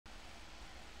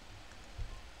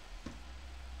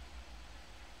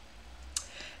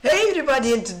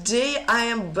everybody, and today I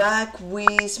am back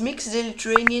with mixed daily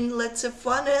training. Let's have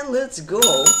fun and let's go.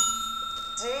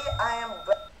 Today I am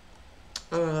back.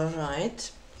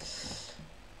 Alright.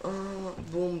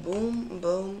 Boom, boom,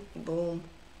 boom, boom,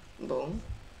 boom.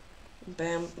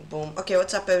 Bam, boom. Okay,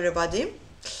 what's up everybody?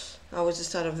 How was the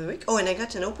start of the week? Oh, and I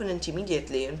got an opponent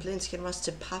immediately. I'm playing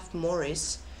Grandmaster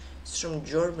Paff-Morris. He's from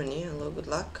Germany. Hello, good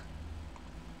luck.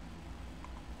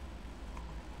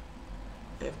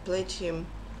 I've played him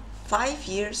 5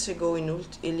 years ago in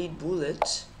Elite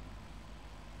Bullet,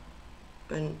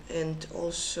 and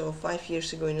also 5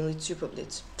 years ago in Elite Super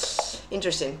Blitz.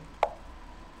 Interesting.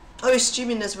 Oh, he's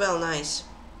streaming as well, nice.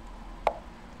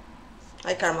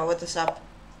 Hi Karma, what is up?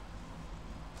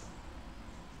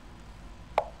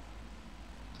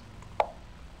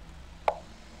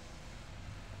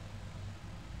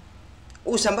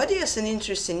 Oh, somebody has an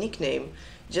interesting nickname.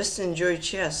 Just enjoy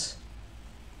chess.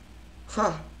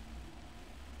 Huh.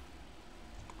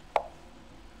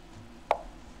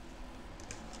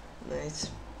 Nice.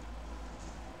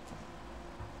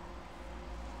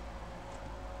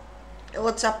 Hey,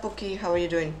 what's up, Pookie? How are you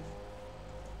doing?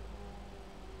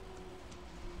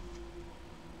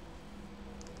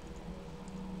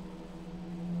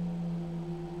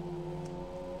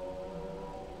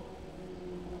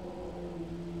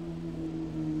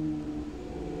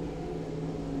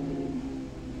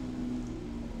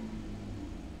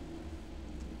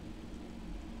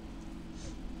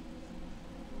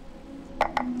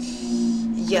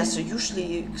 Yeah, so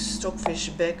usually Stockfish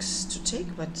backs to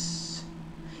take, but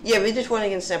yeah, we did one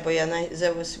against Nepo. Yeah,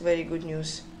 that was very good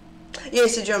news. Yeah,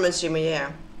 it's a German streamer.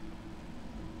 Yeah,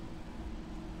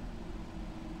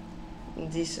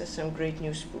 these are some great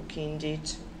news, Spooky,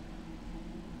 indeed.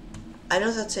 I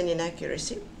know that's an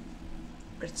inaccuracy,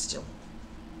 but still.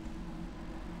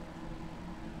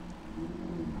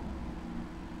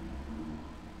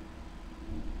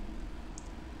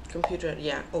 Computer,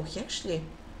 yeah. Oh, he actually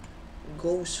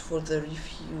goes for the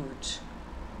refute.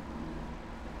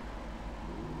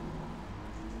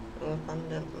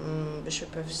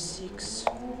 Bishop f6.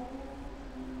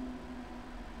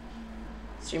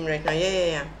 Stream right now.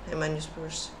 Yeah. I minus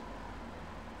Spurs.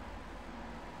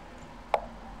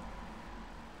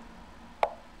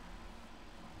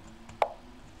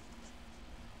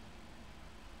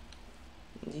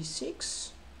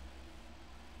 d6.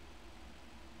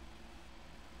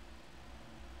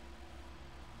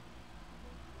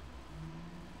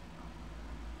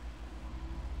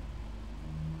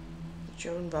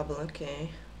 German bubble,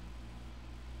 okay.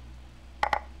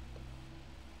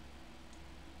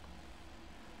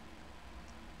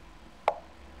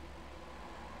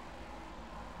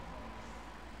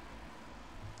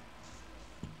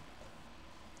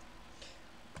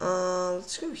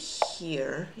 Let's go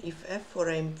here. If f4,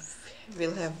 I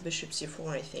will have bishop c4,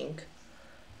 I think.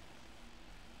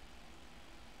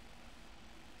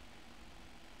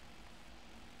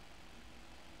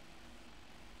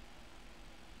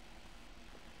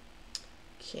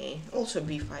 Okay, also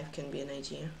b5 can be an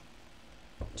idea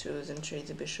to then trade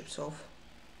the bishops off.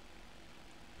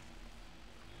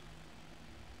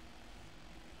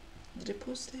 Did I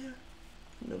pause there?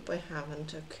 Nope, I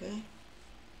haven't.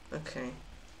 Okay.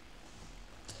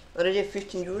 Already have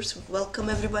 15 viewers. Welcome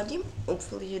everybody.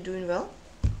 Hopefully you're doing well.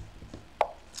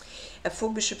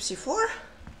 f4, bishop c4.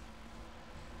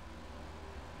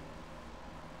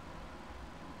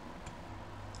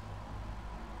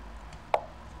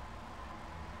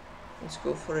 Let's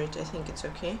go for it. I think it's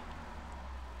okay.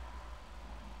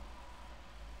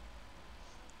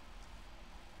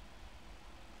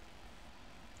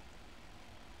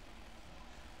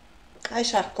 Hi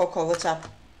Shark Coco, what's up?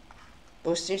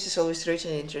 Both streams is always rich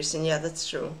and interesting. Yeah, that's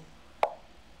true.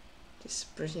 This is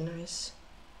pretty nice.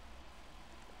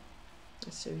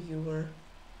 As a viewer.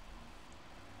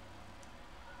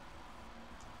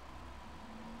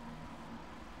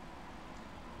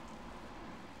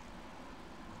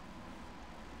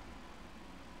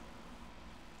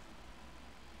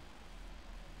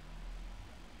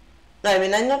 I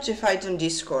mean, I'm notified on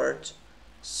Discord,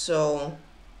 so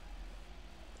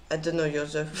I don't know,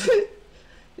 Joseph.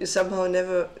 You somehow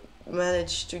never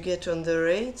manage to get on the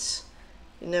raids.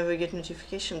 You never get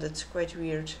notification. That's quite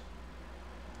weird.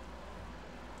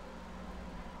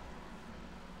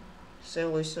 So I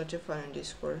always notify on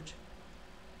Discord.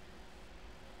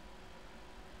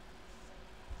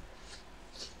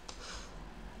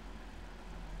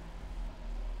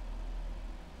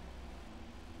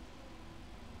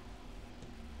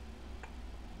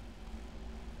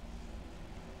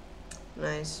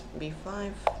 Nice,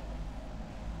 b5.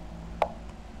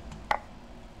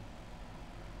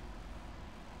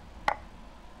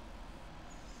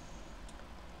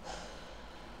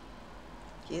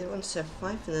 wants f5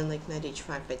 and then like knight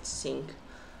h5, I think.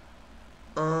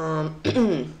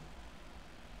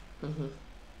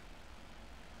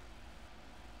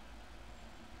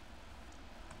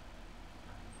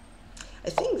 I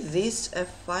think this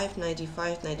f5, knight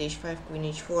e5, knight h5, queen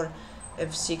h4,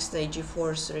 f6, knight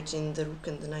g4, threatening the rook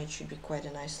and the knight should be quite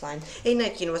a nice line. Hey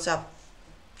Nightkin, what's up?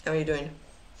 How are you doing?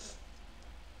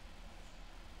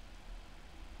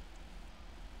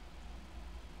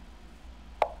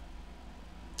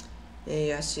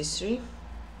 Yeah, c3.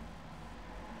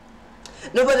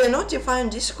 No, but I notify on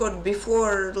Discord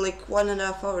before, like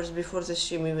 1.5 hours before the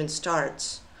stream even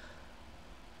starts.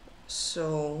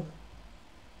 So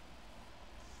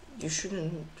you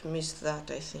shouldn't miss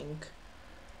that, I think.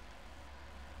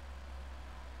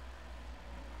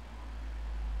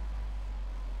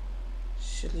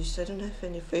 At least I don't have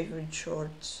any favorite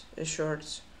shorts.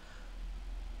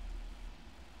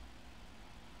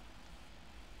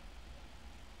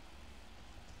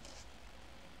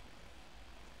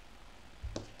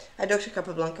 Hi, Dr.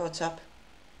 Capablanca, what's up?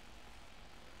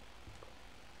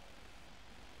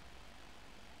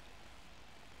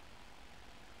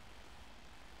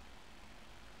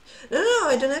 No,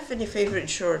 I don't have any favorite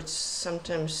shorts.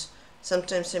 Sometimes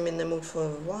I'm in the mood for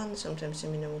one, sometimes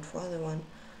I'm in the mood for other one.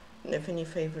 I don't have any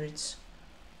favorites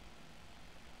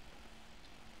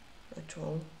at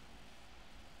all.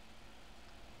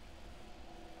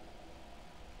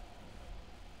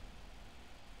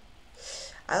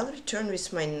 I'll return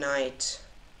with my knight.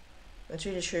 Not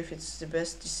really sure if it's the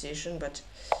best decision, but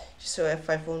so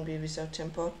f5 won't be without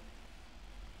tempo.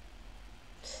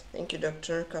 Thank you,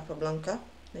 Dr. Capablanca.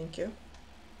 Thank you.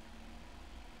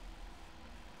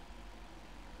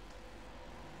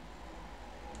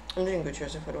 I'm doing good,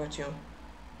 Joseph. What about you?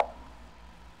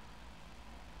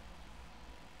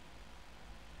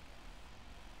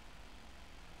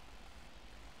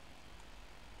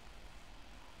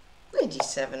 Knight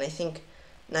d7. I think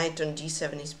knight on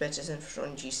d7 is better than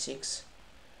on g6.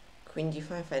 Queen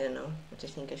d5, I don't know, but I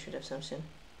think I should have something.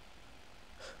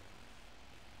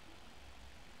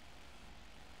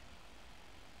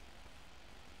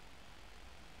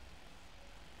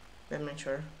 I'm not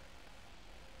sure.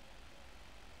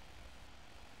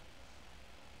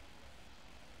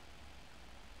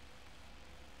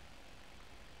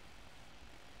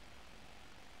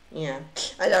 Yeah.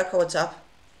 Hi Darko, what's up?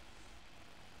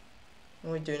 How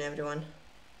are we doing, everyone?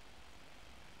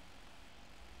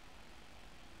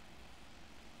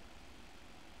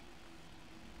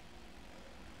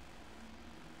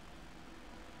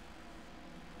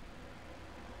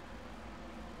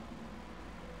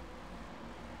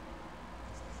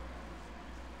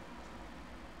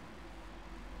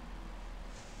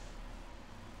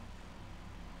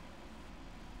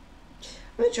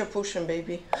 I'm not sure pushing,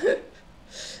 baby.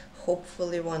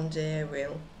 Hopefully one day I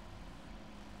will.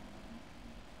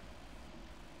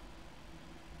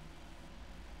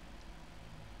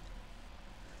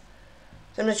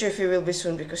 I'm not sure if it will be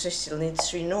soon because I still need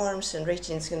 3 norms and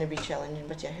rating is gonna be challenging,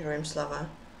 but yeah, here I am, Slava.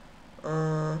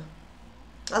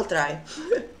 I'll try.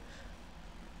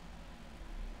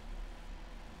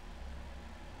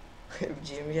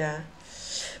 GM, yeah.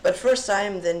 But first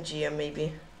time, then GM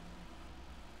maybe.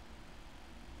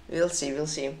 We'll see, we'll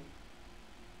see.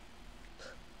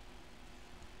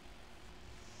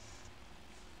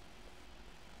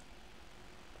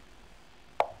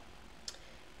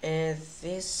 And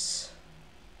this...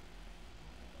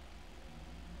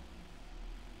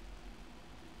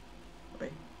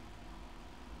 Wait.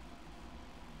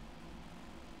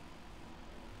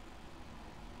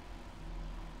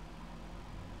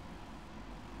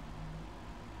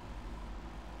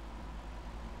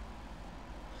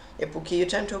 Yeah, Pookie, you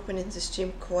timed to open in the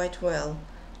stream quite well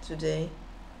today.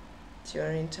 So you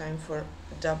are in time for a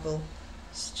double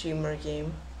streamer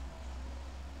game.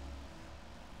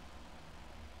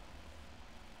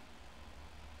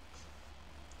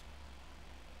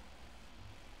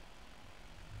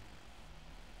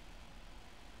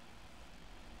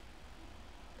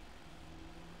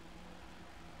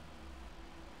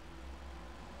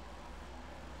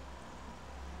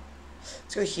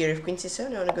 Let's go here. If queen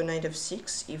c7, I want to go knight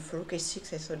f6. If rook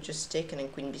a6, I thought just taken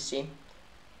and queen bc.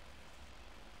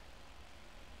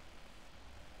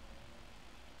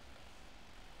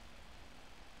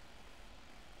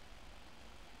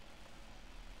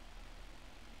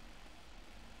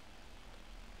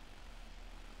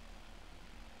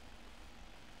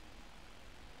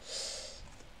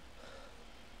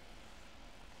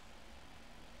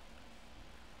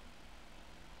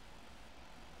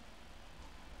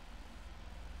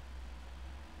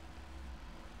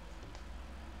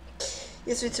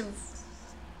 Yes, it's a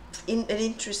in an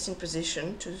interesting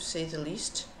position, to say the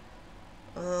least.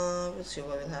 We'll see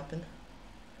what will happen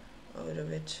out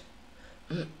of it.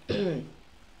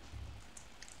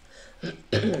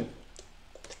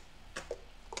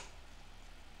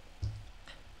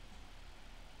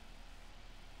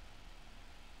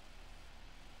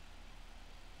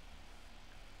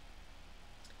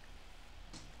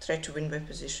 Try to win by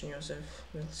position, Joseph.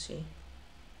 We'll see.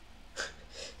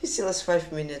 He still has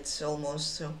 5 minutes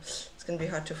almost, so it's gonna be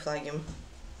hard to flag him.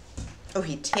 Oh,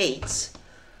 he takes.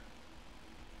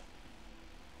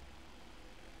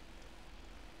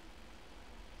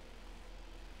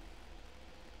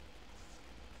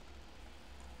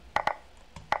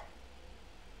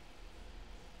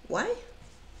 Why?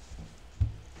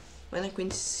 Why not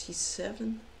queen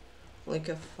c7? Like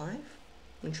a 5?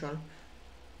 I'm sure.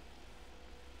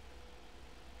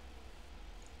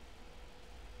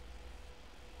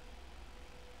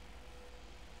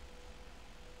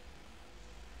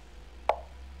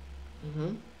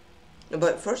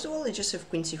 But first of all, I just have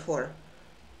queen c4.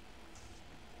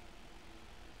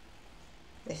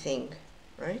 I think,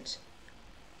 right?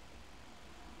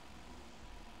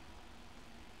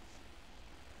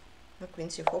 Queen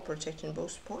c4 protecting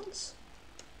both pawns?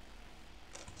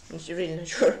 I'm really not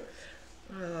sure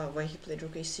why he played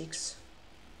rook a6.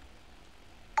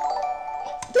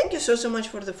 Thank you so much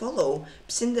for the follow.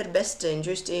 Psinder Beste,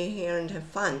 enjoy staying here and have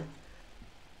fun.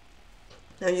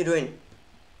 How you doing?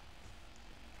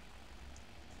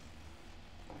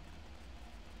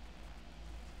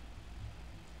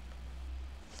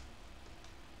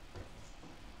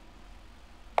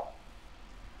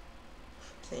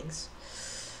 Thanks.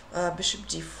 Bishop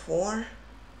d4.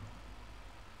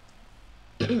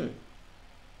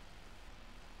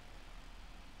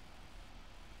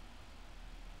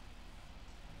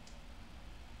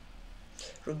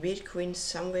 Rook b8, queen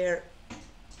somewhere.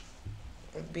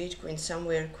 Rook b8, queen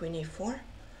somewhere, queen e4.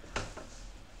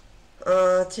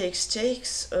 Takes.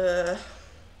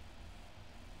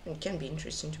 It can be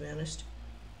interesting, to be honest.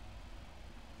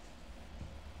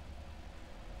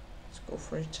 Let's go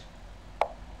for it.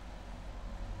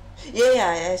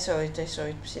 Yeah, I saw it,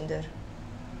 Cinder.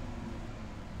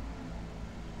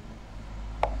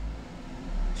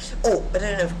 Oh, but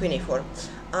I don't have queen a4.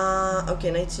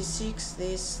 Okay, knight c6,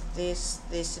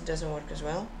 this, it doesn't work as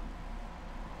well.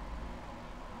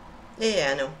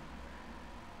 Yeah, I know.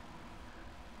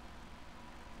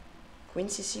 Queen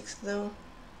c6 though.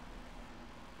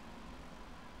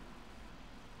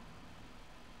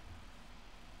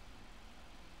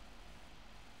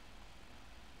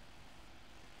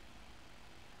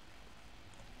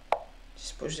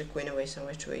 Just push the queen away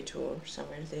somewhere to a2 or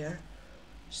somewhere there.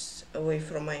 Just away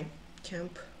from my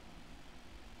camp.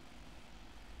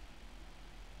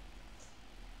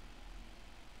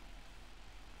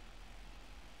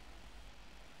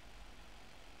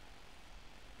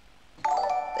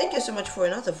 Thank you so much for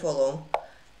another follow.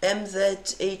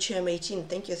 MZHM18,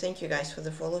 thank you guys for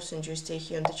the follows. Enjoy, stay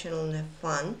here on the channel and have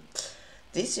fun.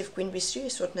 This, if queen b3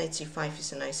 is what, knight c5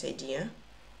 is a nice idea.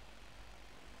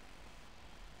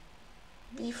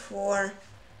 b4,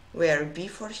 where?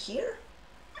 b4 here?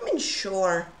 I mean,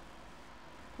 sure.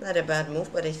 Not a bad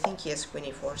move, but I think he has queen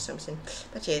e4 or something.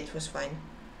 But yeah, it was fine.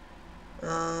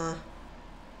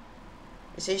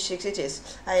 It's h6, it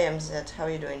is. Hi, MZ, how are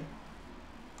you doing?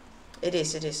 It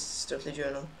is totally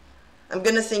journal. I'm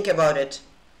gonna think about it.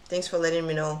 Thanks for letting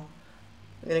me know.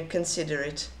 I'm gonna consider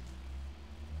it.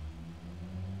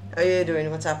 How are you doing?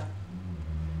 What's up?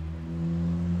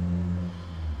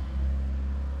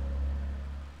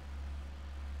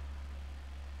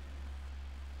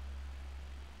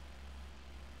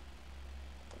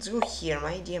 Let's go here.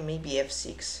 My idea may be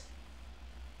f6.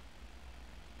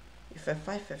 If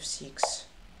f5, f6.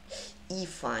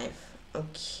 e5.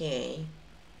 Okay.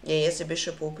 Yeah, he has a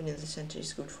bishop open in the center,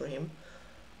 is good for him.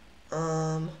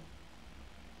 Let's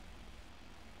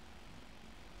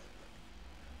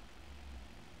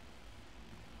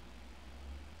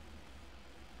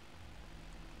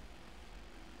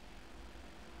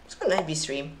go knight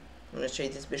b3. I'm gonna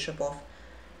trade this bishop off.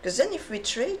 Because then if we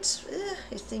trade,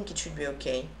 I think it should be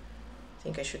okay. I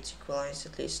think I should equalize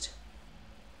at least.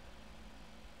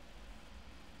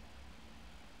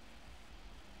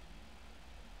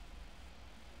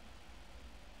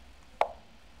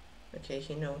 Okay,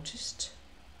 he noticed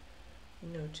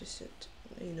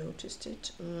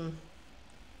it.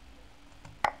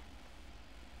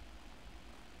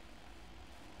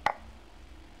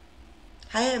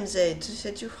 Hi MZ, I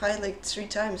said you hi like 3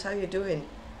 times. How you doing?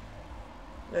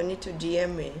 No need to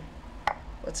DM me.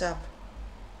 What's up?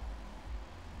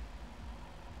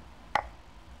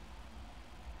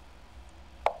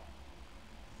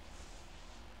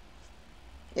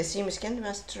 SM is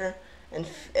Grandmaster, and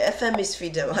FM is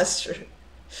FIDE Master.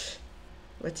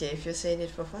 But yeah, if you're saying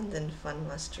it for fun, then Fun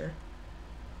Master.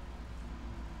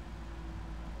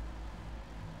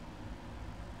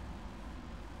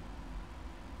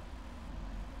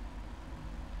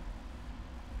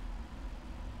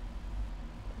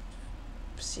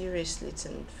 Seriously, it's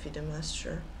an FIDE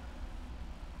Master.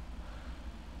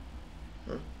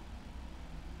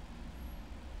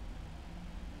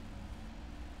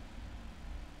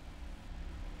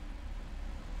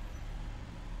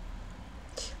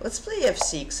 Let's play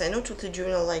f6. I know Totally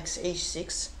Juvenile likes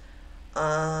h6,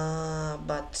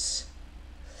 but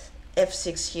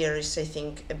f6 here is, I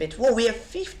think, a bit... Whoa, we have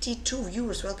 52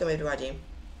 viewers. Welcome, everybody.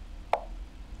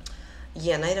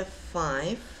 Yeah, knight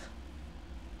f5.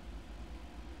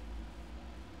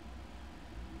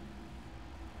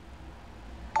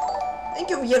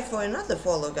 Thank you here for another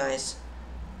follow, guys.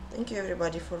 Thank you,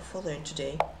 everybody, for following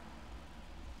today.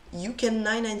 You can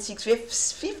 996. We have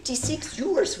 56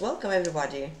 viewers. Welcome,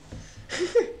 everybody.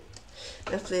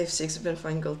 Let's play f6. Been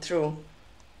fine. Go through.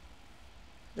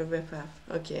 The web path.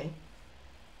 Okay.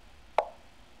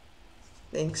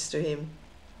 Thanks to him.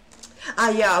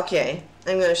 Ah, yeah. Okay.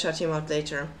 I'm gonna shout him out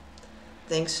later.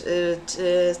 Thanks.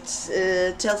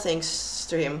 Tell thanks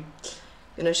to him.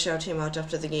 Gonna shout him out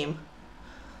after the game.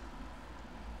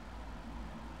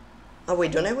 Oh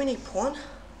wait, don't I win a pawn?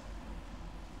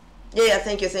 Yeah,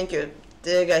 thank you.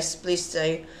 Guys, please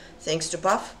say thanks to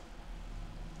Paff.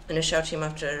 And I shout him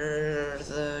after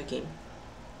the game.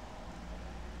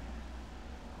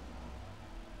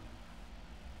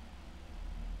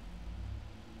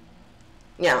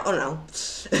 Yeah, oh no.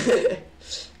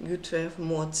 Good to have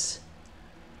mods.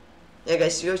 Yeah,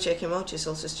 guys, go check him out. He's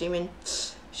also streaming.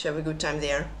 Should have a good time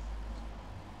there.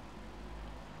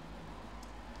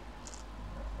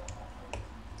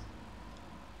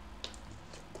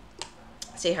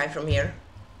 Say hi from here.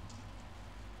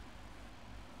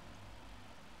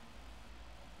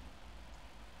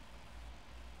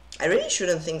 I really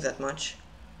shouldn't think that much,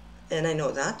 and I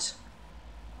know that,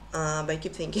 but I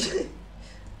keep thinking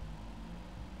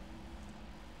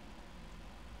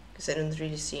because I don't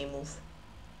really see a move.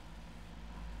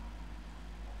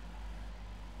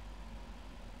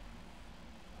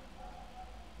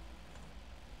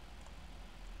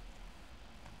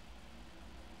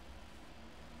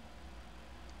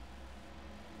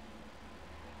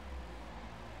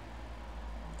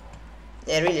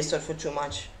 Yeah, I really thought for too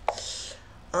much.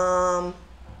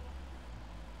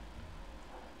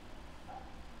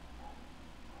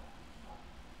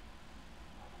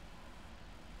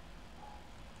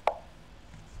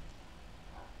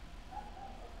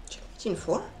 Checkmate in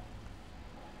 4?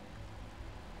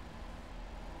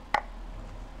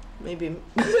 Maybe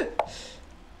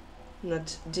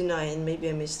not denying, maybe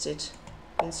I missed it.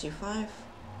 Queen c5,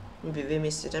 maybe we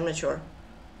missed it, I'm not sure.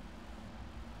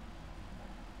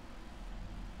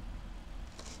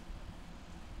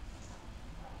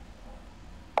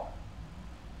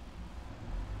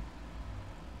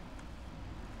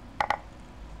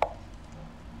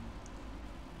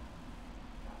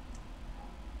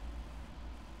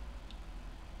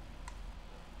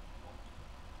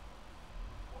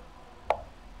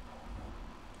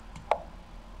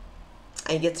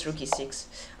 I get rook e6.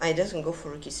 I doesn't go for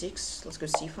rook e6. Let's go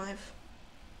c5.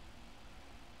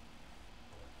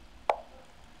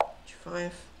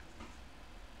 g5.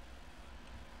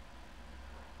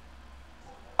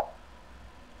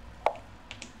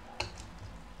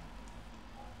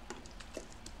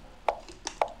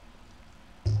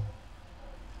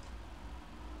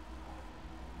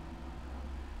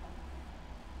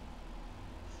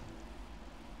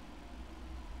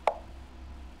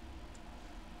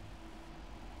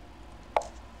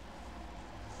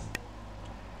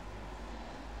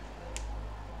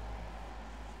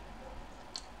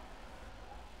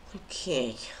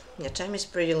 Okay, yeah, time is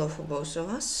pretty low for both of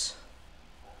us.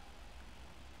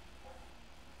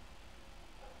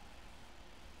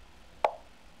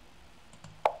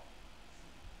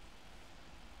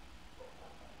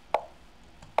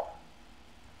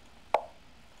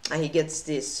 Ah, he gets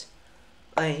this.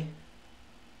 I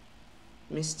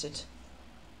missed it.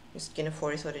 Missed king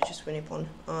f4, I thought I just win a pawn.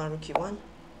 Rook e1.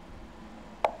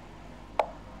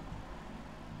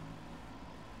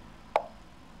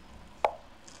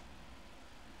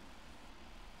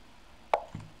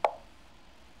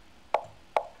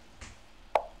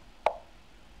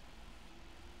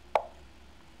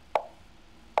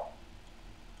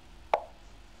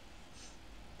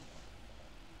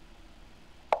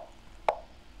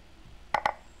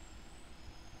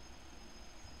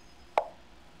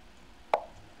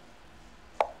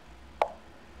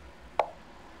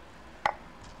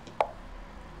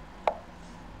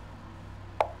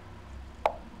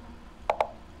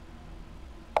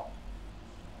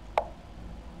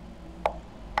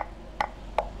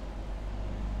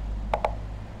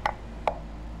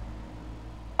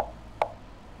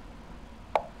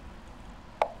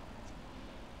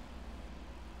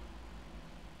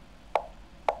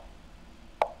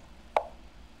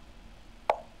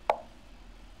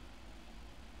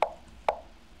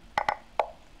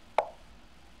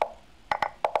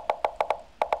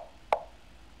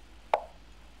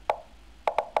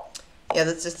 Yeah,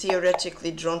 that's a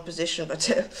theoretically drawn position, but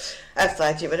I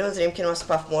flagged you. But it was Rimkin was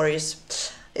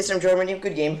Paff-Morris. It's from Germany.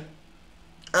 Good game.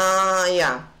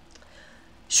 Yeah.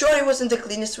 Sure, it wasn't the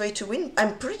cleanest way to win.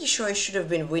 I'm pretty sure I should have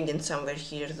been winning somewhere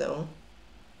here, though.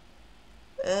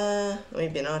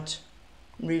 Maybe not.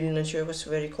 Really not sure. It was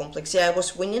very complex. Yeah, I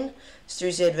was winning.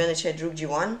 Still the advantage. I drew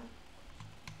G1.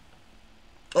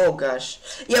 Oh gosh.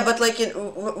 Yeah, but like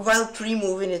while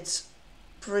pre-moving, it's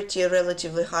pretty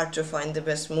relatively hard to find the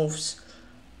best moves.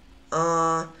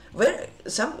 Where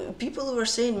some people were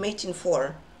saying mate in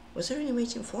 4. Was there any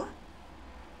mate in 4?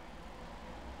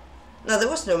 No, there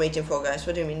was no mate in 4, guys.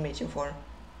 What do you mean mate in 4?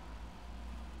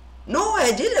 No,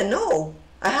 I didn't. No,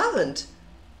 I haven't.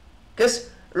 Because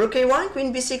rook a1,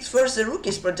 queen b6. First, the rook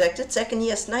is protected. Second, he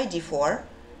has knight d4.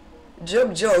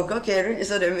 Joke. Okay, I really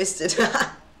thought I missed it.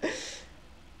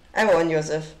 I won,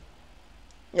 Joseph.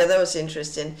 Yeah, that was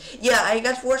interesting. Yeah, I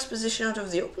got worse position out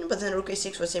of the open, but then rook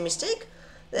a6 was a mistake.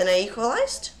 Then I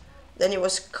equalized. Then it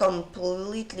was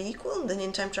completely equal. Then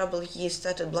in time trouble he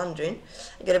started blundering.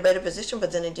 I got a better position,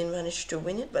 but then I didn't manage to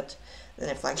win it. But then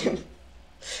I flagged him.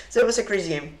 So it was a crazy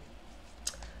game.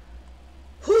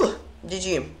 Whew,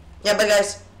 GG. Yeah, but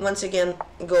guys, once again,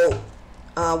 go.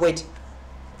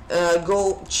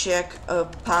 Go check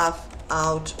Path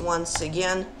out once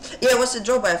again. Yeah, it was a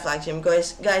draw, but I flagged him,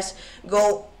 guys. Guys,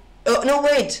 go. Oh no,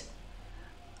 wait.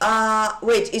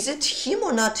 Wait, is it him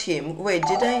or not him? Wait,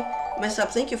 did I mess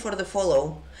up? Thank you for the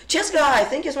follow. Chess guy,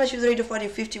 thank you so much for the radio party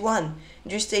 51.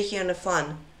 Just stay here and have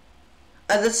fun.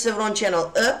 That's the wrong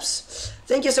channel. Oops.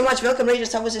 Thank you so much. Welcome,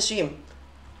 Raiders. How was the stream?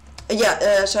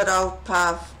 Yeah, shout out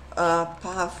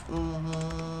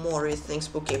Paff-Morris. Thanks,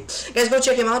 Spooky. Guys, go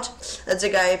check him out. That's the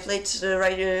guy I played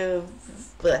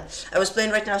I was playing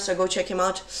right now, so go check him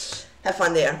out. Have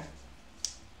fun there.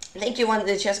 Thank you,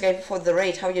 the chess guy, for the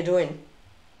raid. How you doing?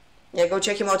 Yeah, go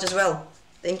check him out as well.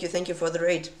 Thank you for the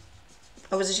raid.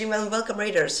 I was stream. Welcome,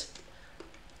 Raiders.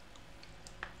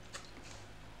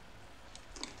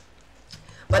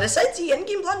 But aside the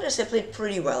endgame blunders, I played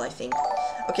pretty well, I think.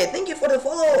 Okay, thank you for the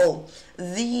follow.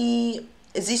 The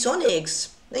Sonics,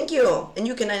 thank you. And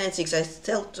you can 996. I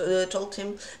told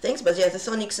him thanks, but yeah, the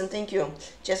Sonics, and thank you,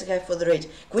 Jessica, for the raid.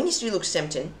 Queen e3 looks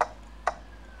tempting.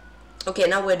 Okay,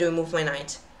 now where do we move my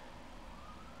knight?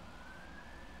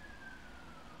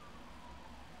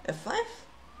 F5?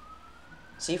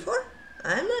 C4?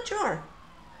 I'm not sure.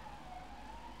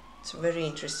 It's very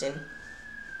interesting.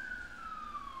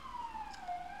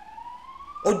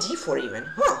 Oh, d4 even,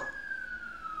 huh?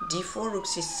 d4, rook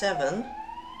c7.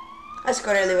 Hi,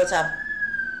 Scorelli, what's up?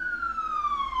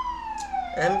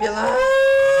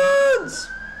 Ambulance!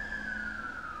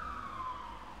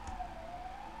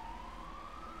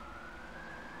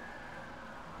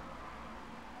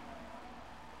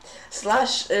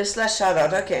 Slash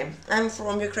shoutout, okay. I'm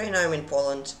from Ukraine, I'm in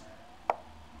Poland.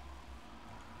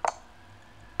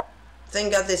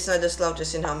 Thank God it's not as loud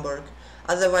as in Hamburg.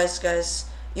 Otherwise, guys,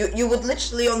 you would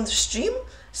literally on the stream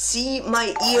see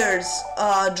my ears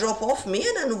drop off me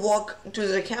and then walk to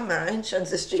the camera and shut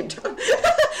the stream down.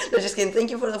 No, just kidding. Thank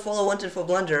you for the follow. Wanted for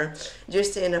blunder.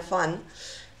 Just staying a fun.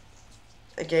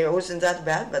 Okay, it wasn't that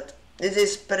bad, but it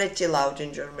is pretty loud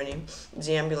in Germany.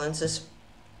 The ambulances.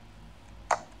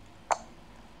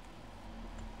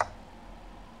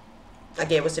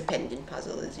 Okay, it was a pending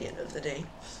puzzle at the end of the day.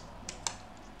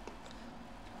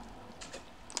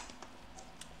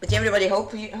 But everybody,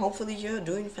 hopefully you're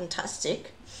doing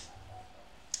fantastic.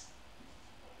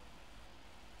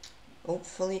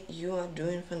 Hopefully you are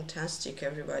doing fantastic,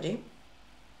 everybody.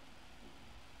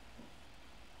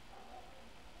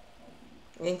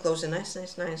 Getting closer, nice.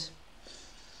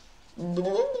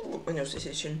 No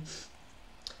decision.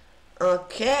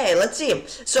 Okay, let's see.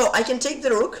 So I can take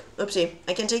the rook. Oopsie,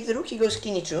 I can take the rook. He goes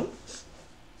king e2.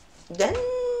 Then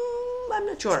I'm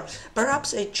not sure.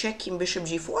 Perhaps I check in bishop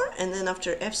g4, and then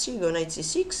after f3 go knight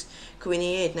c6, queen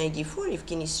e8, knight d4. If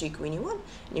king e3, queen e1,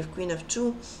 and if queen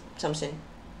f2, something.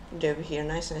 Over here,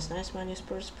 nice. Money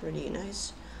spurs, pretty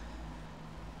nice.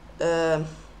 Okay,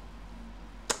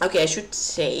 I should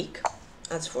take.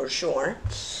 That's for sure.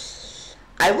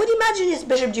 I would imagine it's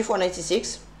bishop g4, knight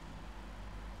c6.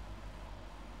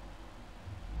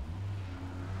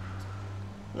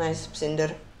 Nice,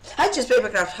 Cinder. Hi, just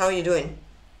PaperCraft. How are you doing?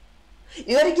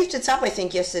 You got a gifted sub, I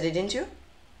think, yesterday, didn't you?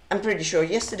 I'm pretty sure.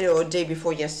 Yesterday or day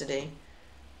before yesterday.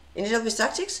 You need help with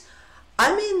tactics?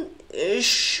 I mean,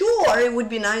 sure, it would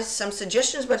be nice. Some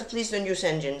suggestions, but please don't use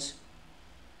engines.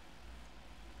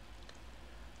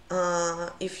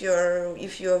 If you're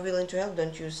willing to help,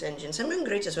 don't use engines. I'm doing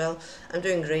great as well. I'm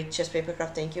doing great. Chess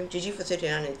PaperCraft, thank you. GG for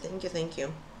 39. Thank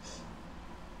you.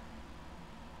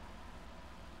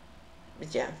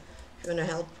 But yeah, If you wanna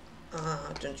help,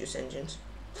 don't use engines.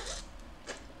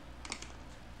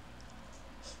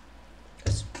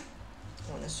 Because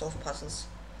I wanna solve puzzles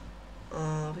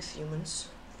with humans.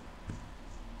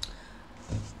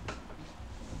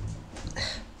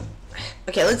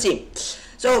 Okay, let's see.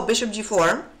 So bishop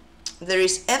g4. There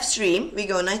is f3. We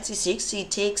go knight c6. He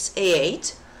takes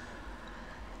a8.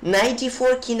 Knight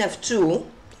d4, king f2,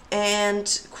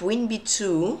 and queen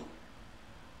b2.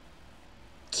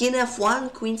 King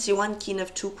f1, queen c1, king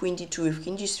f2, queen d2. If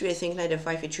king g3, I think knight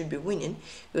f5 it should be winning.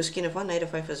 Because king f1, knight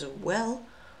f5 as well.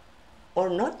 Or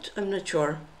not, I'm not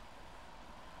sure.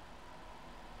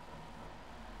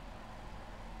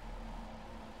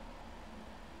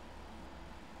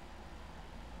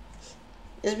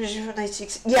 Yes, bishop for knight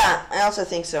 6. Yeah, I also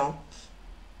think so.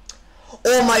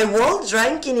 Oh, my world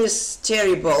ranking is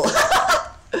terrible.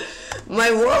 My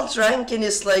world ranking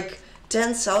is like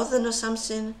 10,000 or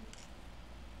something.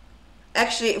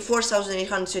 Actually,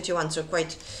 4,831, so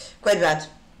quite bad.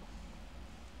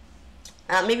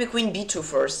 Maybe queen b2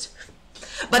 first.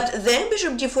 But then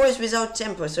bishop d4 is without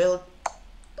tempo, so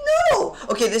no!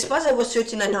 Okay, this puzzle was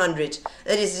 3,900.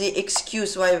 That is the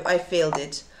excuse why I failed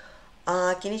it.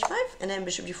 King h5, and then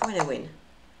bishop d4, and I win.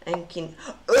 And king...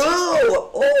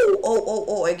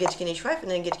 Oh! I get king h5,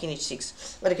 and then get king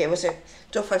h6. But okay, it was a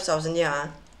top 5,000,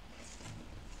 yeah.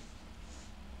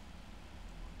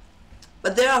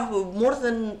 But there are more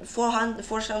than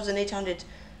 4,800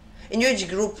 in your age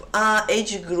group.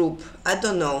 Age group, I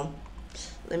don't know.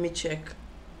 Let me check.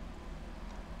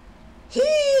 He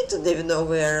don't even know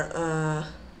where.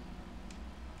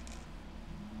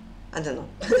 I don't know.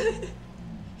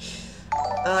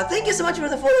 Thank you so much for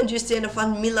the follow, GST and a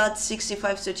fun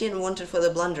Milad6513 wanted for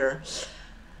the blunder.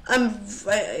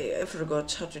 I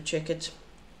forgot how to check it.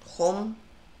 Home.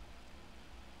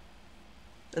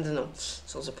 I don't know.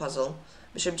 It's also a puzzle.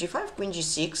 Bishop g5, queen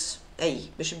g6. Hey,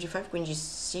 bishop g5, queen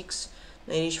g6.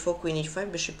 Knight h4, queen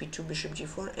h5, bishop e2, bishop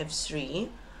g4, f3.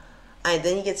 And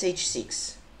then he gets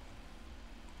h6.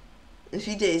 The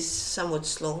FIDE is somewhat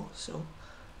slow, so.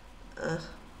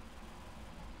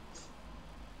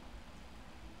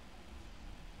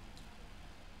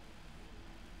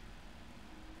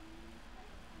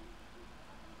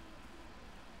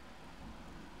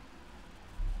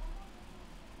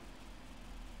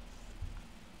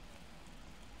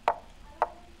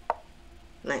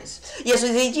 Nice. Yeah,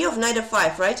 so the idea of knight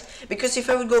f5, right? Because if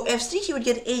I would go f3, he would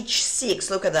get h6.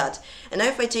 Look at that. And now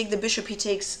if I take the bishop, he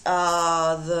takes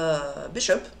the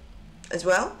bishop as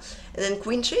well. And then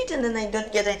queen trade, and then I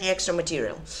don't get any extra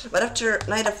material. But after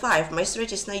knight f5, my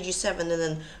threat is knight g7, and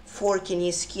then forking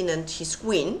his king and his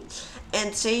queen.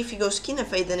 And say if he goes king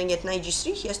f8, then I get knight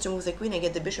g3. He has to move the queen, I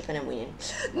get the bishop, and I'm winning.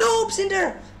 Nope,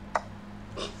 Cinder!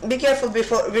 Be careful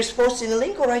before posting a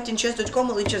link or write in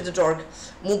chess.com or lichess.org.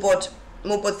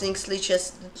 Mobot thinks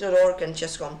lichess.org and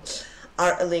chess.com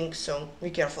are a link, so be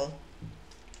careful.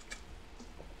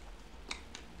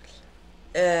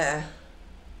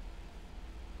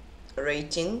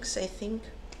 Ratings, I think.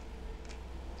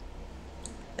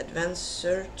 Advanced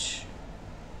search.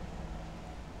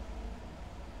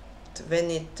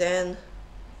 2010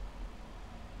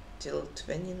 till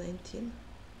 2019.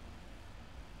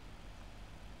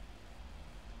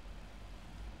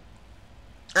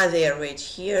 They are right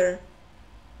here.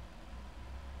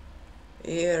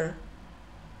 Here,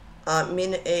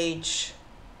 min age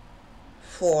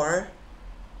 4,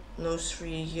 no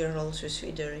 3 here, also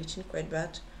FIDE rating, quite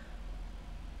bad.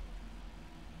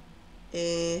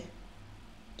 Dating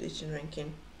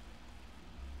ranking.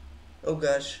 Oh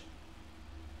gosh.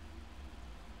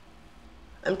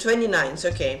 I'm 29, it's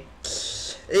okay.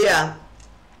 Yeah.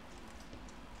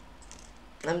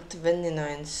 I'm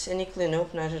 29. Cynically,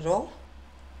 nope, not at all.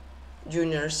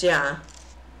 Juniors, yeah.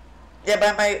 Yeah,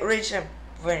 but my reach are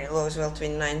very low as well,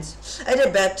 29s. I had a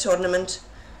bad tournament,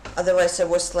 otherwise I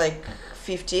was like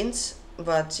 15s,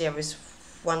 but yeah, with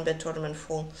one bad tournament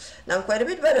full. Now I'm quite a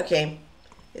bit, but okay,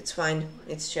 it's fine,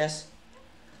 it's chess.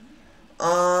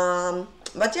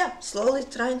 But yeah, slowly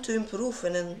trying to improve,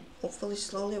 and then hopefully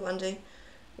slowly one day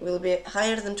we'll be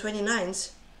higher than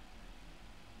 29s.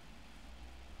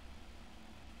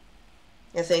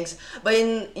 Yeah, thanks. But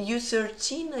in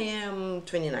U13 I am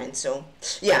 29, so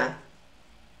yeah.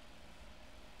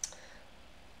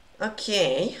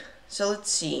 Okay, so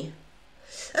let's see.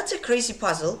 That's a crazy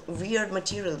puzzle. Weird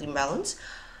material imbalance.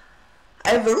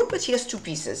 I have a rook, but he has 2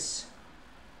 pieces.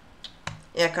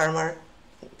 Yeah, Karmar,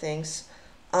 thanks.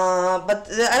 But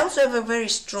I also have a very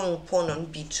strong pawn on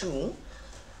b2.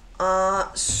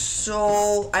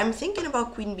 So I'm thinking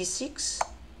about queen b6.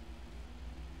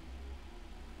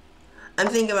 I'm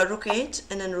thinking about rook 8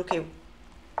 and then rook 8.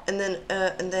 And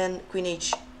and then queen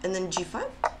h, and then g5,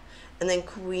 and then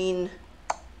queen.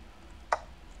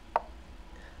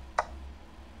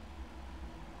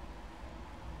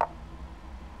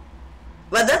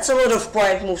 But that's a lot of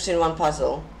quiet moves in one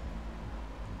puzzle.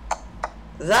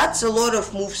 That's a lot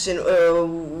of moves in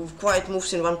quiet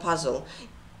moves in one puzzle.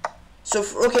 So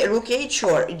okay, rook h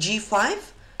or g5,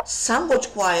 somewhat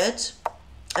quiet,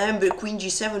 and queen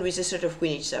g7 with a sort of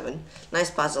queen h7.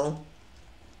 Nice puzzle.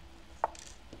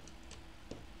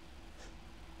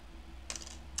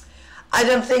 I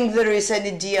don't think there is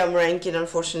any DM ranking,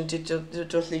 unfortunately, to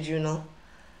totally Juno.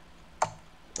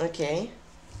 Okay.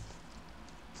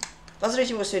 Puzzle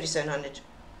rating was 3700.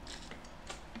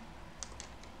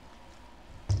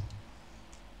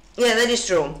 Yeah, that is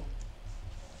true.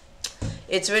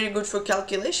 It's very good for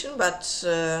calculation, but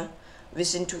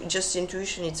with just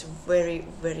intuition, it's very,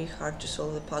 very hard to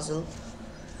solve the puzzle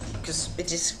because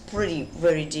it is pretty,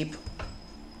 very deep.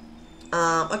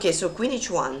 Okay, so queen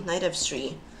h1, knight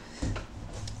f3.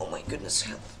 Oh my goodness,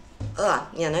 help.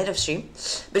 Yeah, knight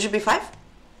f3. Bishop b5.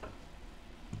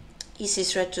 Easy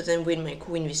threat to then win my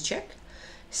queen with check.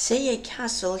 Say I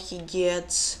castle, he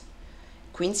gets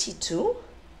queen c2.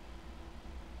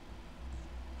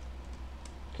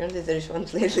 Currently there is one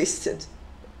player listed.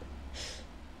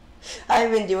 Hi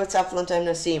Wendy, what's up? Long time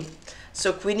no see.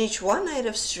 So queen h1, knight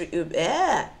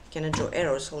f3. Can I draw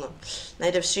arrows? Hold on.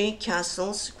 Knight f3,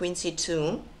 castles, queen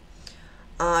c2.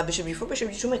 Bishop b4, bishop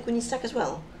d2. My queen is stuck as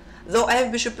well. Though I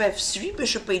have bishop f3,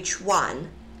 bishop h1.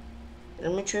 And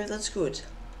I'm not sure if that's good.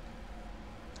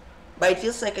 But it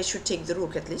feels like I should take the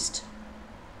rook at least.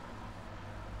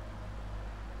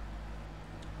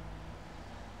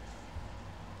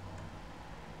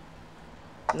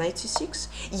 Knight c6.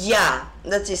 Yeah,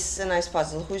 that is a nice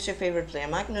puzzle. Who's your favorite player?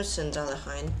 Magnus and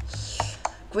Alahain.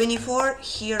 Queen e4,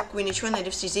 here queen h1, knight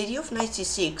f3 is idea of knight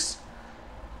c6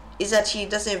 is that he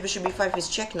doesn't have bishop b5 with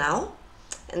check now.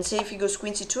 And say if he goes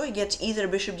queen c2, I get either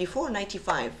bishop d4 or knight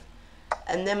e5.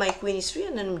 And then my queen is free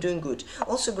and then I'm doing good.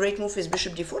 Also great move is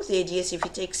bishop d4. The idea is if he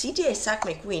takes cd, I sack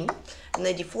my queen. And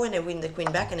knight d4 and I win the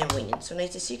queen back and I'm winning. So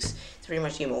knight e6 is pretty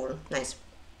much game over. Nice.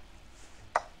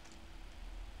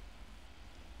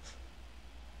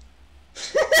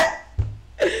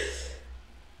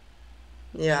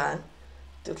 Yeah,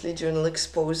 totally journal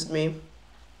exposed me.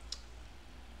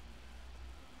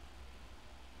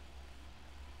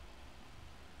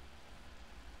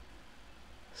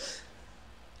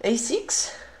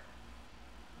 a6?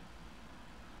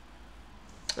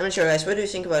 I'm not sure guys, what do you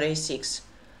think about a6?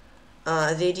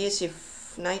 The idea is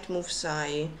if knight moves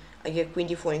I get queen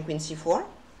d4 and queen c4.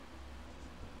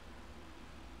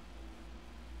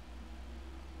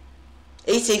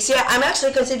 a6, yeah, I'm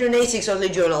actually considering a6 on the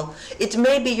journal. It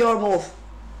may be your move.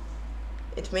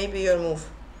 It may be your move.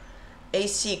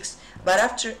 a6, but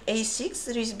after a6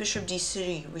 there is bishop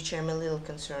d3, which I'm a little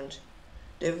concerned.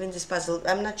 Do you win this puzzle?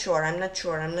 I'm not sure, I'm not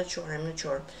sure, I'm not sure, I'm not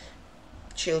sure.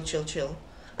 Chill, chill, chill.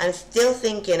 I'm still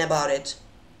thinking about it.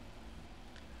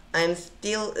 I'm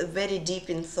still very deep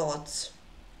in thoughts.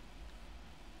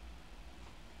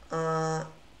 Yeah,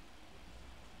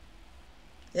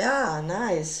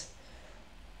 nice.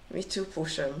 Me too,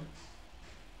 Pushem.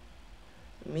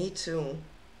 Me too.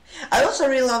 I also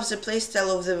really love the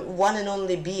playstyle of the one and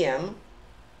only BM.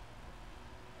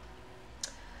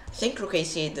 I think rook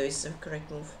a8 though is the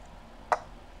correct move.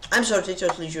 I'm sorry,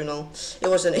 totally Juno. It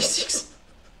was an a6.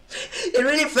 It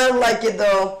really felt like it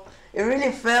though. It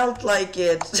really felt like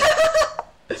it.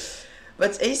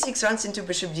 But a6 runs into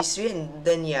bishop d3 and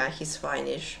then yeah, he's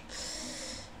fine-ish.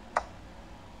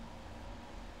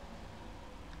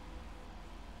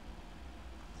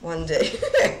 One day.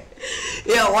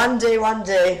 Yeah, one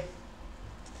day.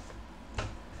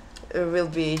 It will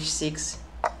be h6.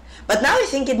 But now I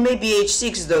think it may be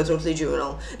h6 though, totally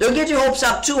juvenile. Don't get your hopes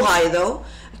up too high though,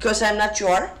 because I'm not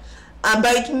sure. But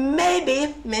it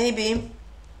maybe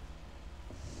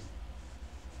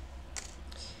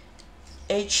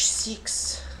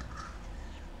h6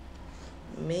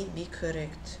 may be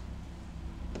correct.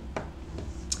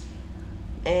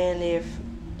 And if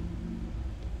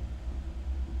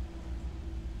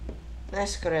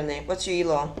nice, Corene. What's your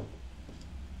elo?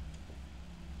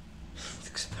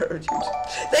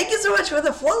 Thank you so much for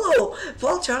the follow,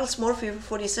 Paul Charles Morphy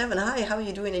 47. Hi, how are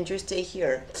you doing? Enjoy stay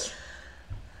here.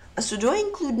 So do I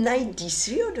include knight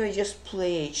d3 or do I just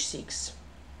play h6?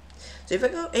 So if I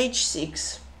go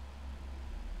h6,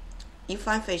 e5,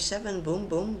 h7, boom,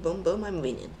 boom, boom, boom, I'm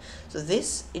winning. So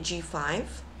this g5,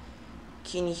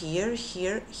 king here,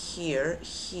 here, here,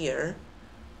 here.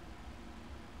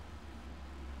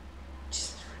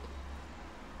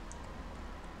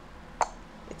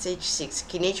 It's h6.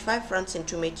 King h5 runs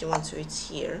into mate e1, so it's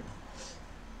here.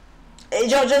 Hey,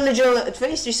 John,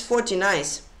 2340,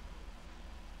 nice.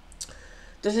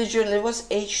 It was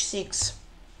h6.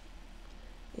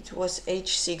 It was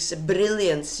h6.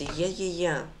 Brilliancy.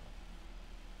 Yeah.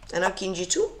 And now king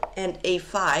g2 and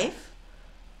a5.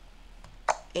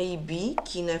 AB,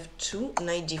 king f2,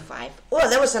 knight d5. Oh,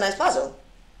 that was a nice puzzle.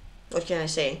 What can I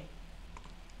say?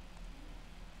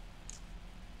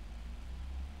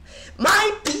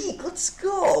 My peak, let's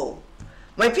go.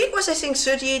 My peak was, I think,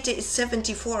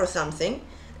 38.74 or something.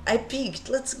 I peaked,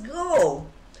 let's go.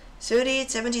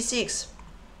 38.76.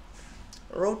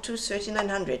 Road to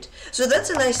 3900. So that's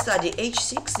a nice study.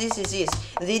 h6, this is this.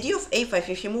 The idea of a5,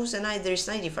 if he moves a knight, there is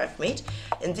knight d5 mate.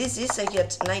 And this is, I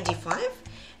get knight d5.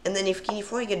 And then if king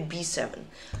e4, I get b7.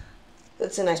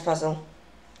 That's a nice puzzle.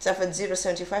 It's up at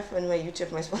 0.75 on my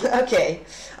YouTube, my okay.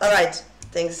 Alright.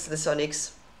 Thanks, the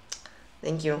Sonics.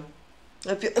 Thank you.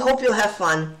 Hope you'll have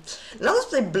fun. Now let's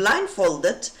play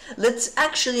blindfolded. Let's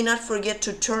actually not forget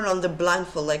to turn on the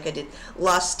blindfold like I did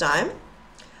last time.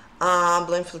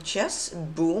 Blindfold chess.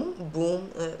 Boom. Boom.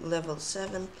 Level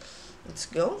 7. Let's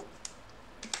go.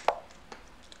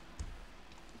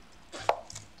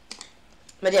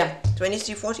 But yeah,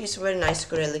 2340 is very nice,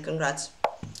 Corelli. Congrats.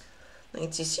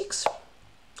 96.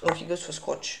 Oh, he goes for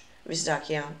Scotch. With Duck,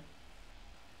 yeah.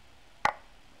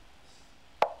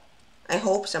 I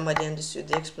hope somebody understood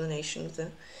the explanation of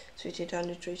the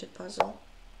 3800 rated puzzle.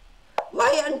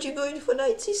 Why aren't you going for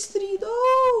knight c3?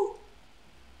 No!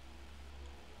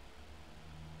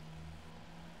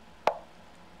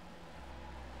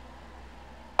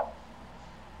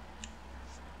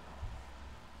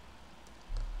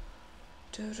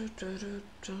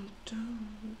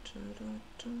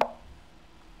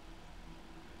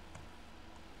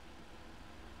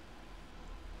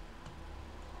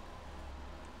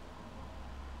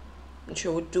 Not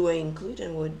sure what do I include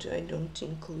and what I don't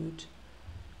include.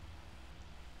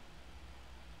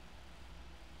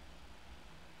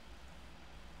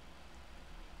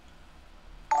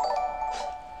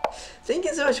 Thank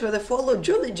you so much for the follow,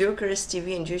 Jolly Jokers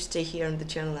TV, and just stay here on the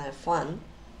channel and have fun.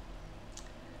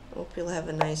 Hope you'll have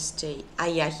a nice day. Ah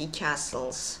yeah, he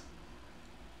castles.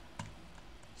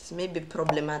 It's maybe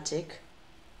problematic.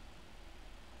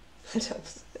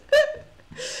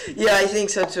 Yeah, I think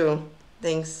so too.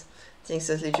 Thanks. Thanks,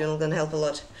 Leslie Journal, gonna help a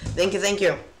lot. Thank you, thank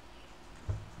you.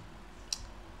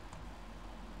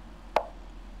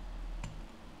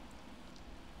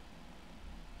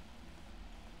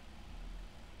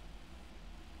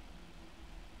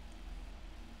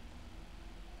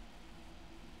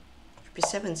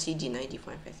 b7 cd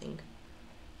 95, I think.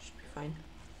 Should be fine.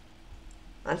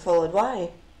 Unfollowed,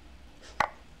 why?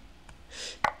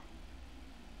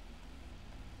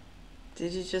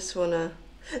 Did you just wanna...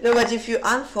 No, but if you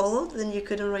unfollowed, then you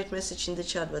couldn't write message in the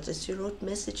chat. But as you wrote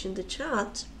message in the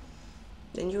chat,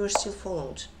 then you were still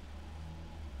followed.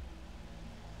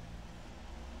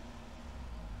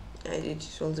 I did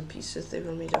use all the pieces. They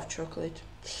were made of chocolate.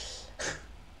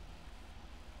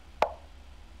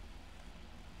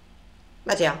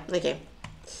 But yeah, okay.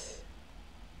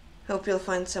 Hope you'll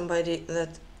find somebody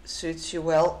that suits you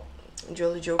well.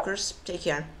 Jolly Jokers, take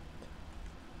care.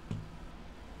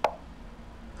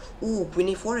 Ooh, queen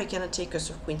e4, I cannot take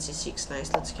us of queen c6.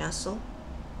 Nice, let's castle.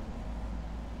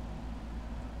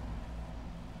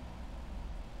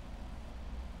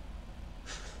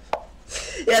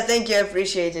 Yeah, thank you, I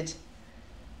appreciate it.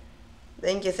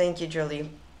 Thank you, Jolly.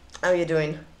 How are you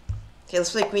doing? Okay,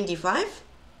 let's play queen d5.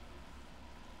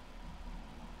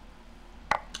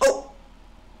 Oh!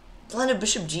 Landed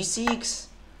bishop g6.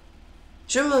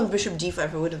 Should have won bishop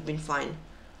d5, I would have been fine,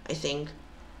 I think.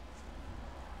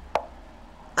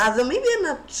 Though maybe I'm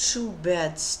not too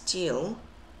bad still.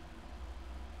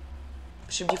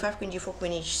 Bishop d5, queen d4,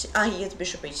 queen h6. Ah, he gets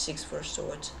bishop h6 first, so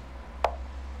what?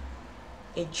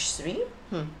 h3?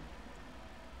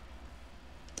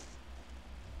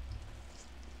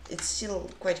 It's still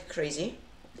quite crazy.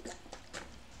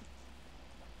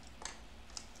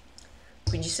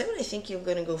 Queen g7, I think you're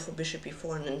gonna go for bishop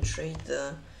e4 and then trade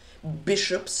the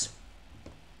bishops.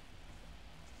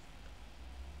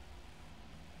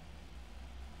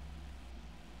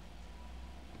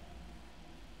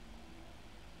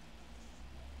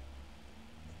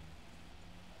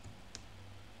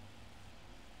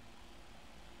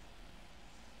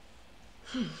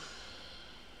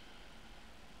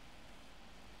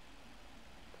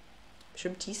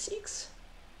 Bishop d6.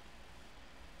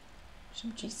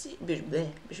 Bishop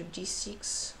g6. Bishop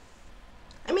g6.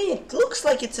 I mean, it looks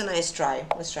like it's a nice try.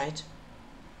 Let's try it.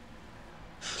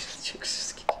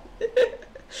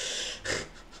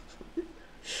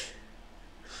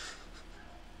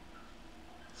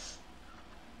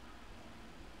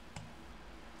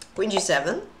 Queen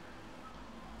g7.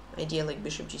 Idea like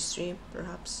bishop g3,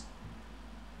 perhaps.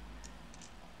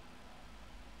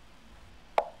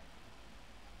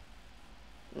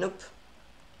 Nope.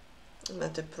 I'm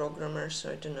not a programmer, so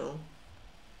I don't know.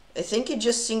 I think it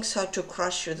just thinks how to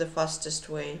crush you the fastest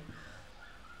way.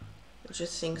 It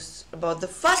just thinks about the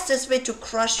fastest way to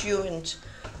crush you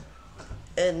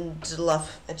and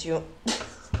laugh at you.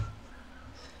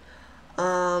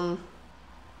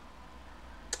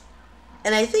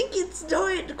 And I think it's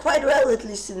doing quite well, at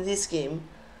least in this game.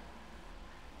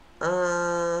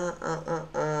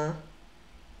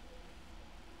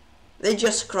 They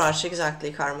just crush, exactly,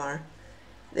 Harmar.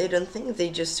 They don't think, they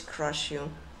just crush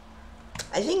you.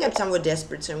 I think I'm somewhat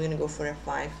desperate, so I'm gonna go for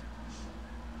f5.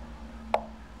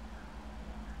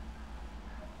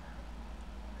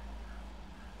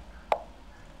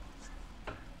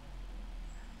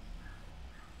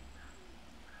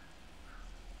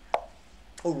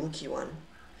 Oh, rook e1.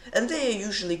 And they are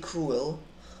usually cruel.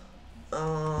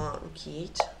 Rook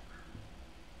e8.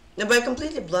 No, but I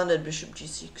completely blundered bishop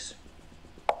g6.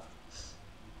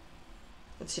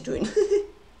 What's he doing?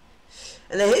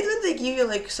 And I hate when they give you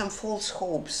like some false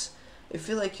hopes. You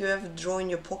feel like you have a draw in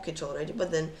your pocket already,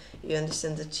 but then you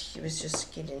understand that he was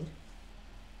just kidding.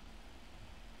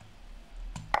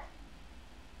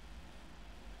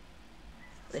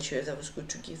 Not sure if that was good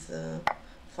to give the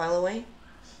file away.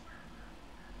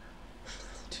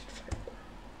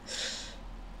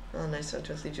 Oh, nice one,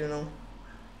 totally journal.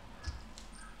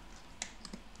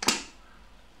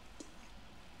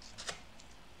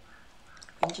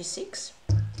 Queen g6.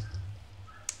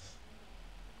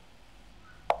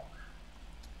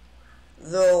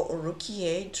 Though rook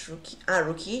e8, rook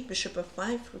e8, bishop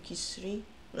f5, rook e3.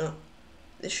 No,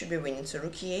 this should be winning. So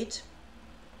rook e8,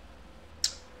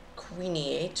 queen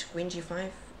e8, queen g5,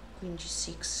 queen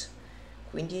g6,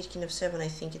 queen d8, king f7. I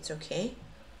think it's okay.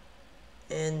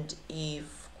 And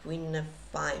if queen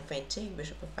f5 I take,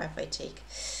 bishop f5 I take.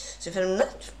 So if I'm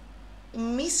not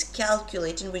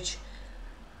miscalculating, which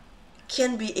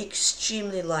can be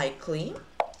extremely likely,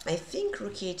 I think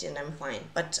rook e8 and I'm fine,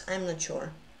 but I'm not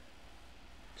sure.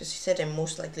 Because he said I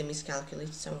most likely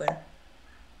miscalculated somewhere.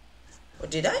 Or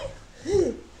did I?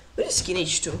 What is king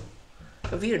h2?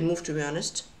 A weird move, to be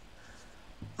honest.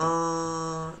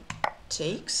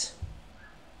 Takes.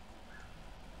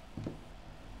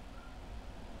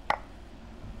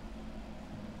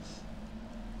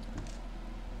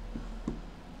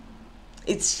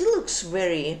 It still looks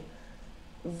very,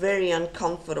 very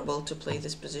uncomfortable to play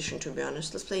this position, to be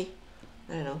honest. Let's play,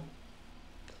 I don't know,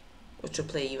 what to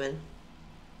play even.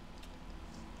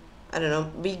 I don't know,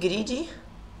 be greedy.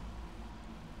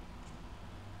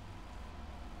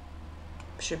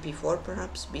 Bishop e4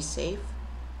 perhaps, be safe.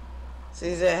 So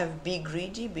either I have be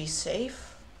greedy, be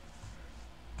safe,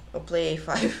 or play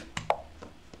a5.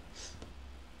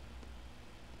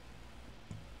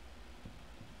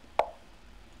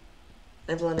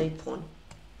 I have an 8 pawn.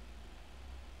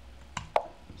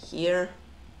 Here.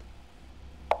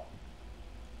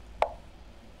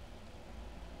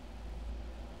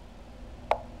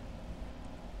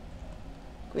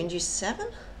 Queen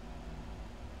g7.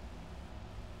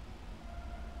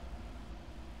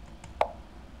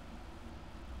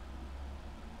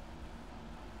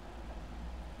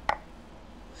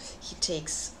 He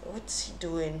takes. What's he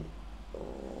doing?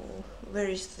 Oh, where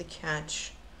is the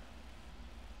catch?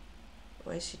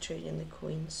 Why is he trading the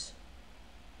queens?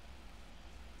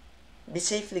 Be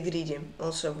safely greedy.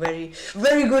 Also very,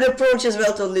 very good approach as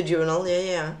well, totally juvenile.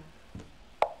 Yeah.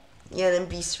 Yeah, then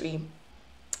b3.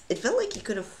 It felt like he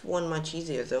could have won much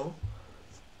easier though.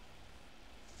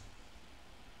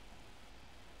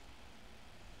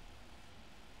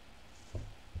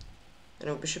 I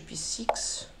know, bishop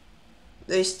e6.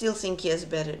 I still think he has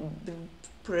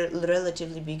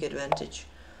relatively big advantage.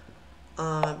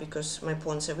 Because my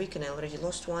pawns are weak and I already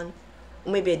lost one.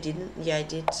 Or maybe I didn't. Yeah, I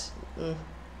did. Let's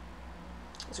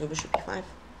go bishop e5.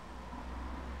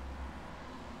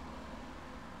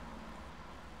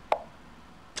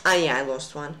 Ah, yeah, I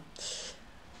lost one.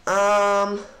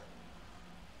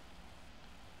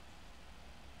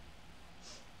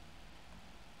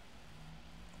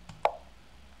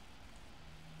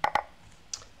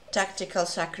 Tactical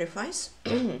sacrifice.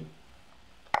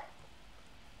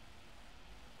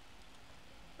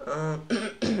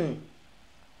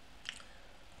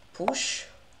 Push.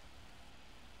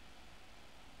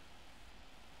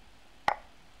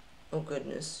 Oh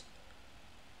goodness.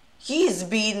 He's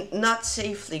been not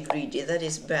safely greedy. That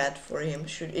is bad for him.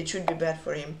 It should be bad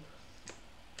for him.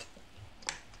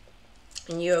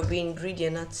 And you are being greedy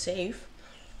and not safe.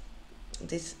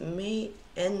 This may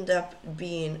end up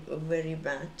being very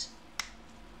bad.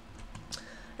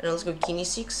 And let's go king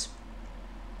e6.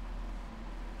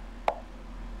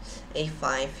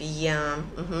 a5, yeah.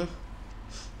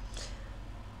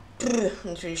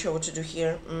 Not really sure what to do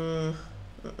here.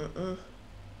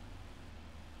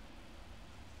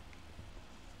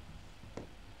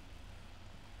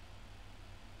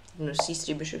 No,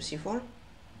 c3, bishop c4.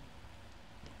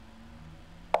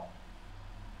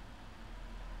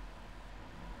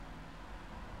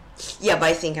 Yeah, but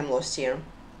I think I'm lost here.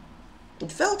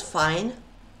 It felt fine,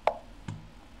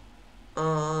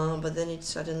 but then it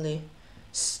suddenly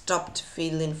stopped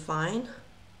feeling fine.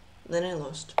 Then I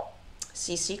lost.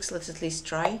 c6, let's at least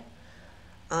try.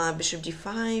 Bishop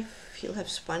d5, he'll have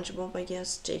SpongeBob, I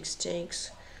guess. Takes.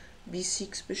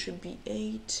 b6, bishop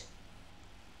b8.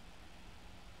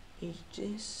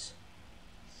 This.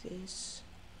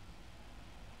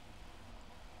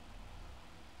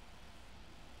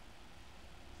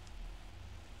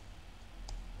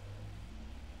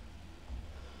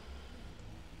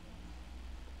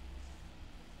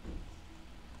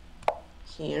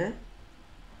 Here.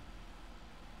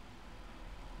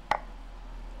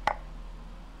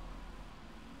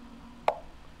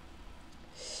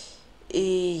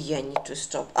 Yeah, I need to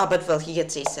stop. But well, he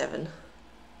gets a7.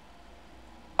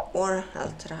 Or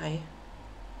I'll try.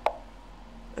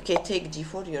 Okay, take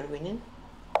d4, you're winning.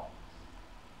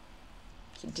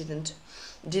 He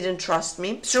didn't trust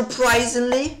me.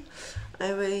 Surprisingly,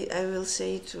 I will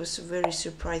say it was very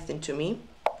surprising to me.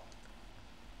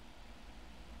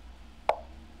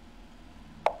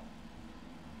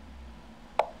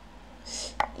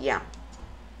 Yeah.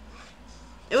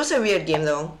 It was a weird game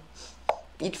though.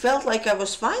 It felt like I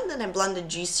was fine, then I blundered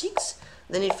g6,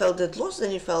 then it felt that lost,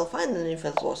 then it felt fine, then it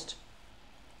felt lost.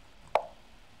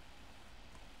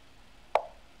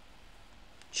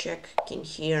 Check, king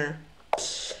here.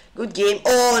 Good game.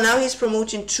 Oh, now he's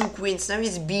promoting 2 queens. Now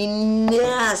he's being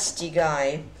nasty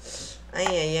guy.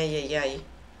 Ay.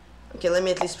 Okay, let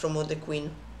me at least promote the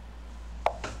queen.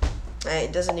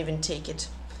 It doesn't even take it.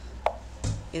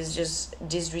 He's just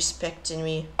disrespecting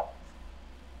me.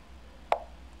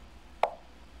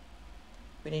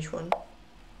 Queen h1.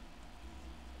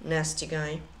 Nasty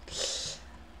guy.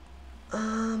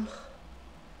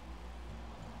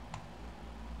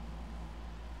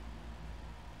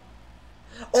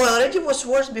 Oh, already was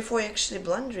worse before actually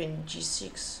blundering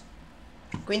g6.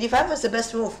 Queen d5 was the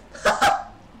best move.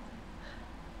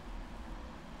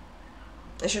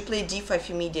 I should play d5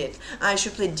 immediate. I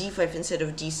should play d5 instead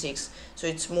of d6, so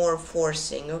it's more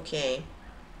forcing. Okay.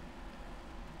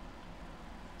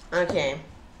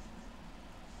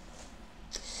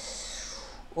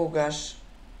 Oh gosh,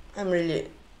 I'm really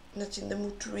not in the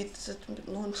mood to read that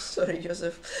long. Sorry,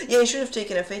 Joseph. Yeah, he should have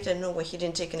taken f8. I don't know why he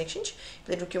didn't take an exchange.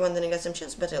 Played rook e1, then I got some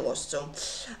chance, but I lost. So,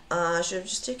 should have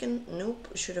just taken. Nope.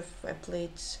 Should have. I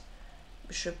played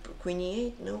bishop queen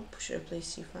e8. Nope. Should have played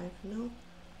c5. No.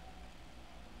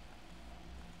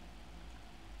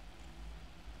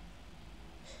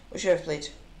 What should I have played?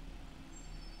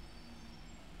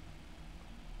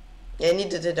 Yeah, I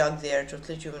needed a dog there,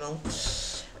 totally juvenile.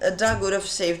 A dog would have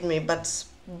saved me, but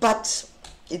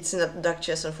it's not dog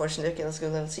chess, unfortunately. Okay, let's go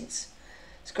level 6.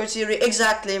 Score theory,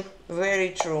 exactly, very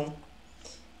true.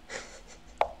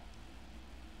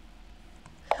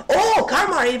 Oh,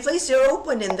 Karma, replace your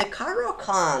opponent, the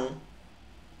Karakan.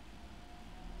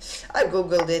 I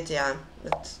googled it, yeah,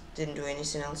 but didn't do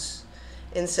anything else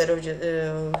instead of just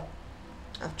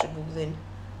after googling.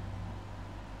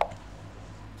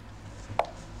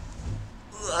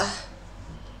 Ugh.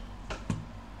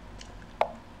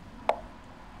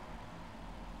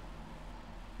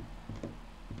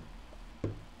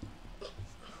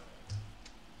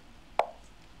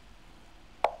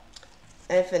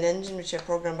 I have an engine which I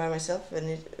program by myself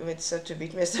and it's set to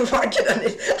beat Mr. Market on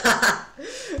it.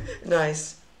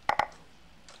 Nice.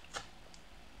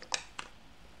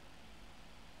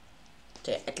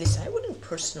 Okay, at least I wouldn't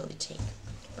personally take,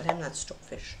 but I'm not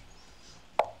Stockfish.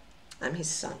 I'm his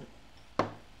son.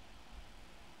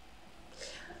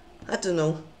 I don't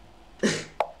know.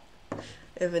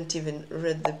 I haven't even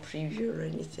read the preview or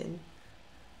anything.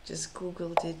 Just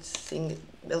googled it, seeing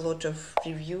a lot of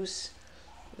reviews.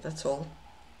 That's all.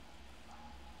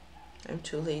 I'm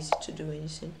too lazy to do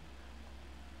anything.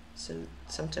 So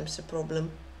sometimes a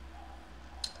problem.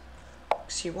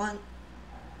 C1.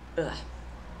 Ugh.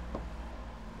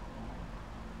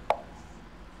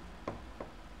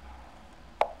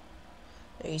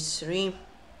 A3.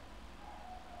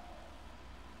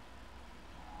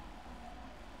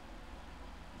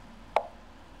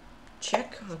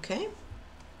 Check, okay.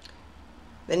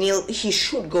 Then he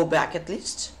should go back at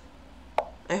least.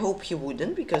 I hope he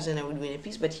wouldn't, because then I would win a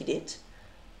piece, but he did.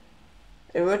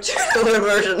 A virtual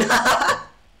version.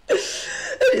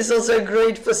 It's also a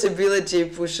great possibility,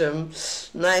 Pusham.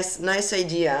 Nice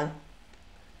idea.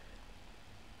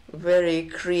 Very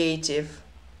creative.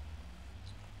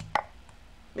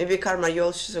 Maybe Karma, you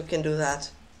also can do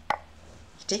that.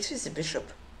 He takes with the bishop.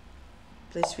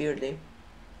 Plays weirdly.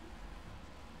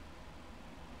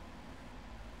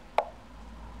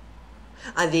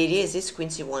 Ah, the idea is this queen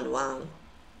c1. Wow.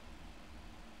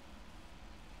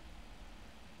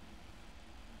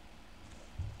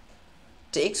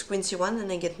 Takes queen c1 and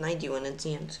I get knight d1 at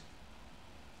the end.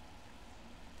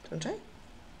 Don't I?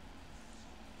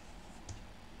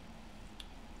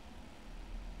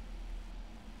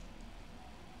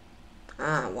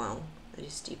 Ah, wow. That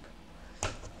is steep.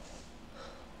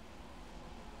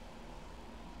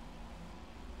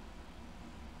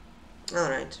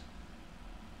 Alright.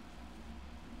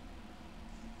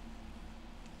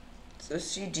 So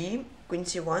cd, queen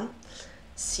c1,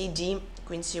 cd,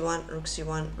 queen c1, rook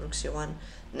c1, rook c1,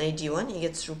 knight d1, he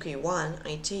gets rook a1,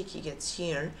 I take, he gets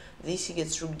here, this he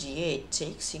gets rook d8,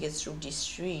 takes, he gets rook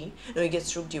d3, no, he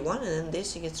gets rook d1, and then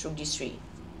this he gets rook d3.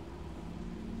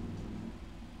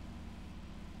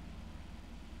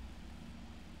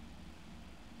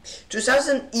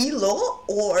 $2,000 ELO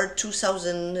or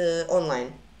 2,000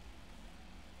 online?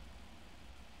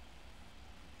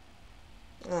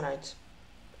 Alright.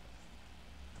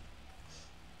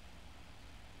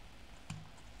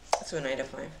 So knight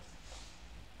f5.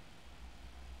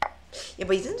 Yeah,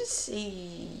 but isn't this a...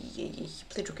 He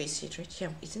played rook a8, right? Yeah,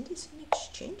 isn't this an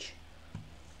exchange?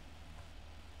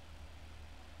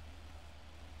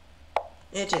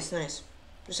 Yeah, it is, nice.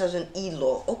 2000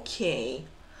 ELO, okay.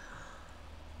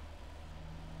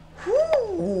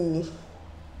 Whoo!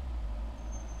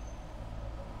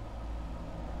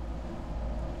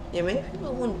 Yeah, many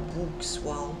people want books,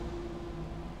 wow.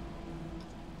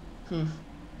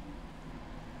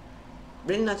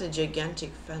 Really not a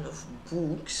gigantic fan of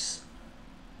books.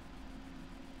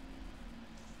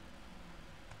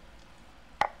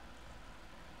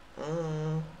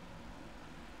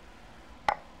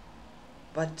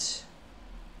 But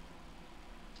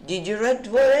did you read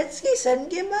Dvoretsky's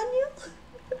Endgame manual?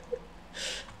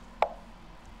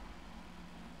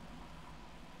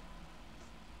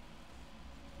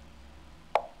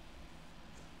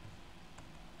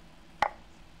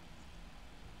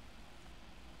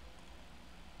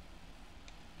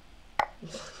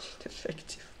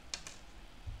 Effective.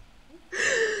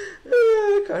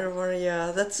 Karma,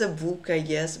 yeah, that's a book, I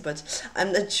guess, but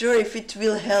I'm not sure if it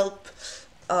will help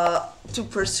to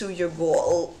pursue your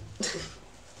goal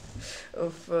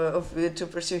to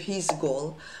pursue his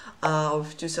goal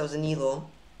of 2000 ELO.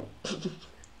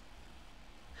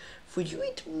 For you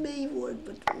it may work,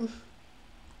 but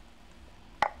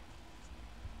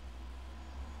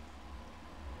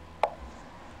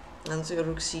and so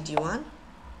rook cd1.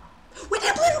 Wait,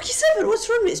 I played rook e7. What's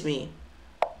wrong with me?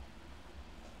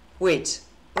 Wait,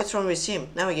 what's wrong with him?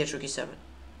 Now I get rook e7.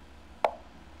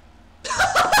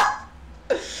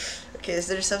 Okay,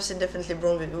 so there's something definitely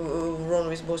wrong with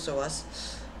both of us.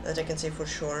 That I can say for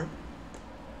sure.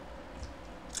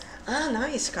 Ah,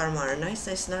 nice, Karma.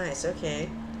 Nice. Okay.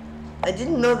 I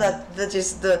didn't know that that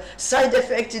is the side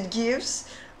effect it gives,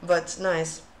 but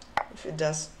nice if it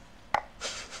does.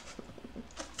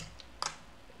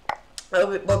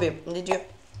 Bobby, did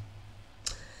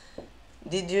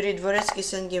you read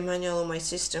Dvoretsky's Endgame manual on my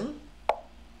system?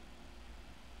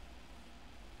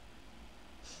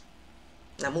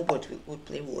 Now Mubot would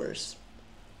play worse.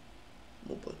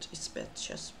 Mubot is bad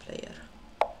chess player.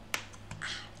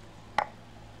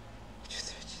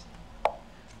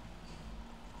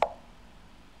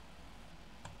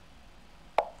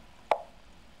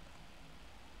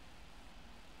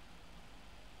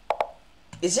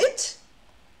 Is it?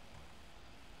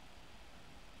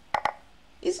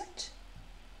 Is it?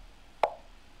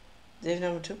 Dave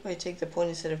number 2, I take the pawn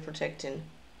instead of protecting.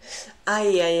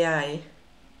 Aye,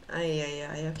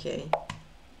 okay.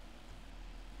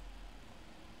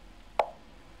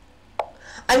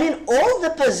 I mean, all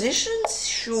the positions,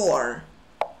 sure.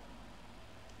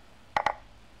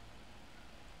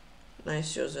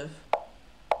 Nice, Joseph.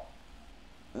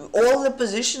 All the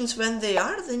positions when they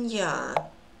are, then yeah.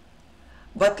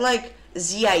 But like,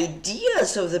 the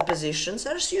ideas of the positions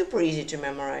are super easy to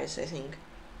memorize, I think.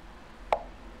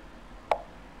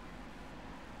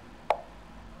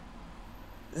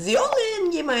 The only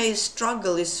endgame I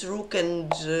struggle is rook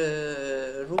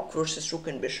versus rook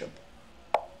and bishop.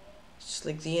 It's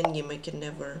like the endgame I can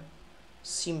never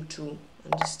seem to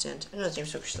understand. I know the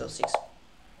Stockfish A.I.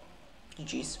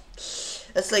 GG's.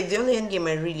 That's like the only endgame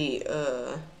I really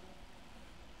I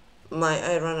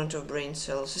run out of brain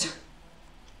cells.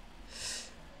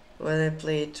 when I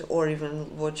play it or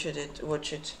even watch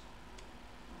it.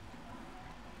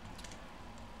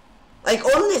 Like,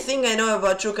 only thing I know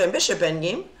about rook and bishop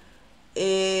endgame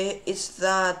is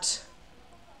that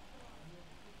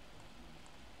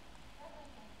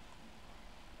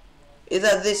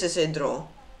this is a draw,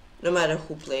 no matter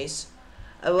who plays.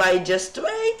 Why just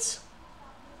wait?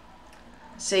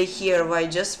 Say here, why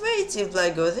just wait? If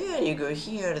black go there, you go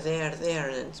here, there,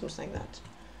 and something like that.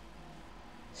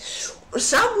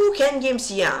 Some rook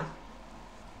endgames, yeah.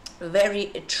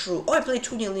 Very true. Oh, I played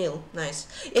 2-0. Nice.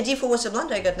 Yeah, d4 was a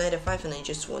blunder. I got knight f5 and I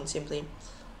just won simply.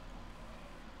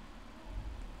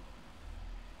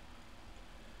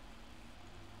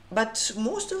 But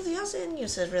most of the other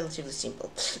endgames are relatively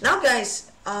simple. Now,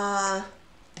 guys,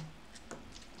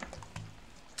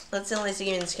 let's analyze the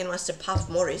game in Grandmaster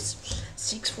Paff-Morris.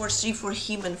 6-4-3 for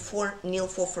him and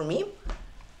 4-0-4 for me.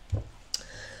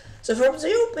 So from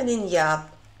the opening, yeah,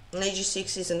 knight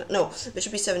g6 isn't, no,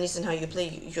 bishop e7 isn't how you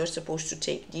play. You're supposed to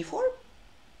take d4.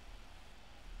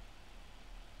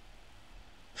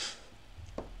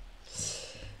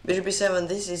 Bishop e7,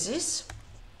 this is this.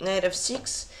 Knight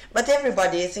f6. But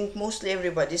everybody, I think mostly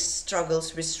everybody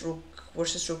struggles with rook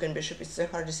versus rook and bishop. It's the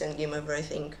hardest endgame ever, I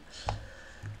think.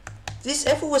 This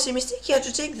f4 was a mistake. You had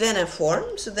to take then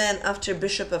f4. So then after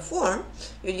bishop f4,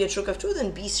 you'd get rook f2,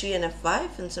 then b3 and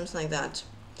f5 and something like that.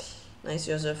 Nice,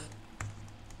 Joseph.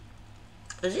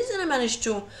 The reason I managed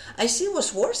to, I see it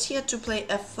was worse. He had to play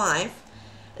f5, and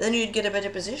then you'd get a better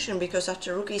position, because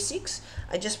after rook a6,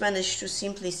 I just managed to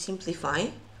simply simplify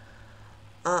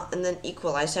and then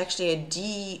equalize. Actually, a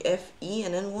d, f, e,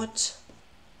 and then what?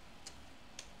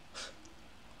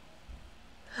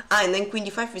 And then queen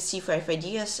d5 with c5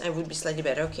 ideas. I would be slightly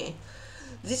better. Okay.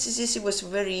 This was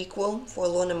very equal for a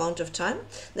long amount of time.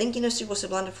 Then king f3 was a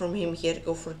blunder from him here to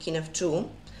go for king f2.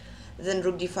 Then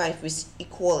rook d5 with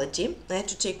equality. I had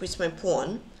to take with my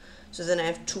pawn, so then I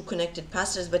have two connected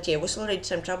passes. But yeah, it was already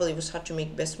some trouble. It was hard to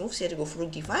make best moves. He had to go for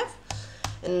rook d5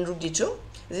 and rook d2.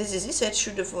 This is this. I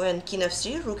should have went king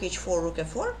f3, rook h4, rook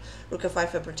f4, rook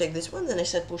f5. I protect this one. Then I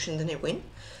start pushing, then I win.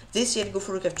 This he had to go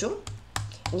for rook f2.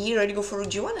 And here I had to go for rook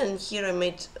g1, and here I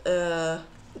made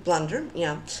blunder.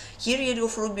 Yeah, here you had to go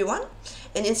for rook b1,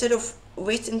 and instead of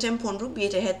wasting tempo on rook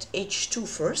b8, I had h2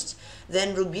 first,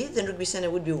 then rook b8, then rook b7. I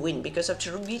would be win, because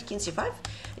after rook b8, king c5,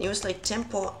 and it was like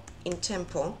tempo in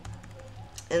tempo,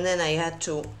 and then I had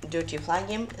to dirty flag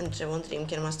him, and I wanted him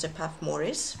Grandmaster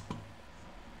Paff-Morris.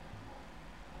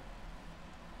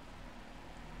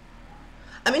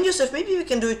 I mean, Yusuf, maybe we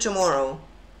can do it tomorrow.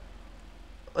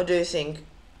 What do you think?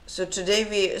 So today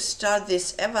we start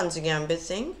this Evans Gambit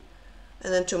thing,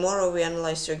 and then tomorrow we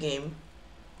analyze your game.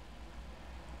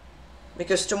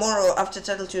 Because tomorrow, after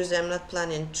Title Tuesday, I'm not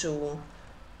planning to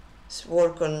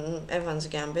work on Evans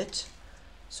Gambit.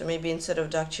 So maybe instead of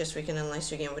Dark Chess, we can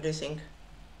analyze your game. What do you think?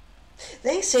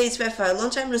 Thanks, Hey, it's Peffa. Long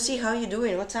time no see. How you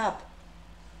doing? What's up?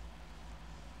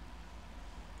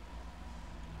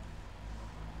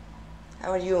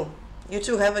 How are you? You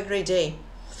too. Have a great day.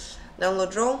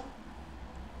 Download draw.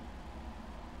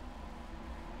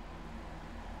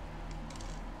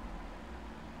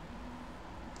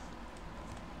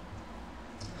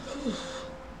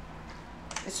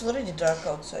 It's already dark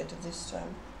outside at this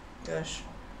time. Gosh.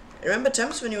 I remember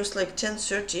times when it was like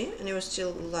 10:30 and it was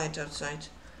still light outside.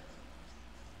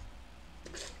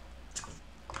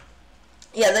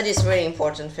 Yeah, that is very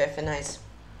important, Fefe. Nice.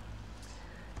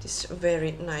 It is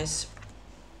very nice.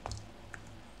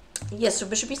 Yes, so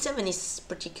bishop e7 is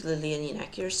particularly an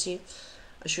inaccuracy.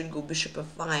 I should go bishop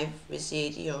f5 with the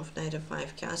idea of knight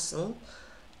f5 castle.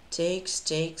 Takes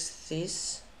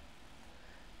this.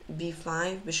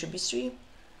 b5, bishop b3.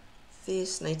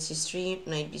 This, knight c3,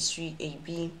 knight b3,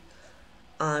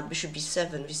 ab. Bishop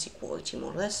b7 with equality,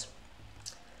 more or less.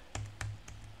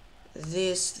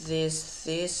 This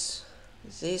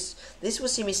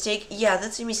was a mistake. Yeah,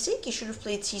 that's a mistake. You should have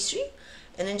played c3,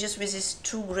 and then just with these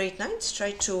two great knights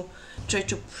try to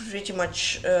pretty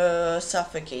much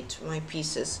suffocate my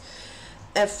pieces.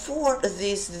 F4,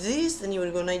 this, then you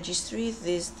will go knight g3,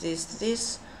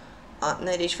 this,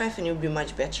 knight h5, and it will be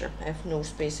much better. I have no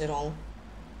space at all.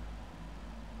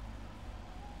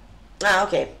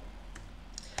 Okay.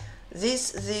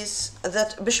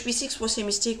 That bishop b6 was a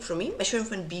mistake for me. I should have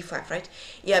went b5, right?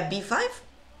 Yeah, b5.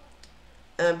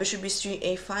 Bishop b3,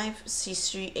 a5,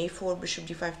 c3, a4, bishop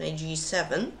d5, knight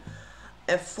g7,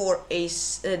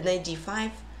 f4, knight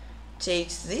d5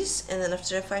 takes this, and then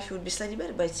after f5 it would be slightly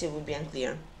better, but it still would be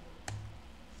unclear.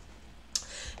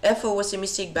 f4 was a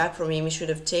mistake back from him. He should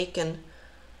have taken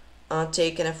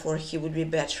f4. He would be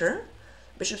better.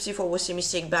 Bishop c4 was a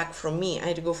mistake back from me. I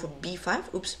had to go for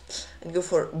b5. Oops. I'd go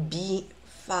for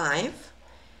b5 f5,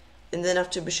 and then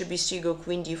after bishop b3 go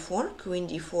queen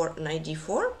d4, knight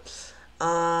d4,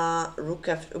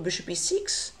 bishop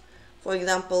e6, for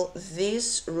example,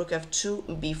 this rook f2,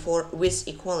 b4 with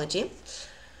equality.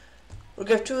 Rook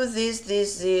f2,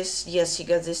 this, yes, he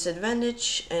got this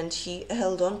advantage, and he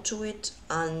held on to it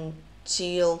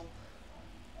until,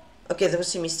 okay, there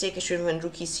was a mistake, I should have went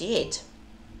rook e8.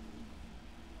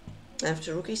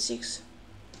 After rook e6,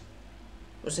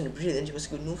 wasn't brilliant, it was a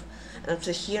good move. And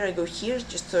after here, I go here,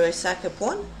 just so I sack a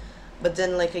pawn, but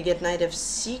then like I get knight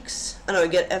f6, oh no, I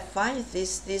get f5,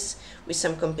 this with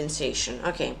some compensation.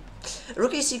 Okay,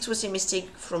 rook a6 was a mistake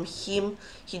from him,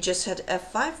 he just had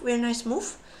f5, very nice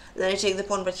move. Then I take the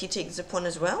pawn, but he takes the pawn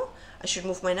as well. I should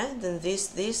move my knight, then this,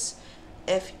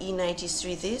 fe knight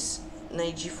e3, this,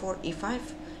 knight g4, e5,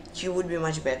 q would be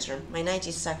much better. My knight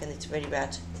is stuck and it's very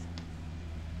bad.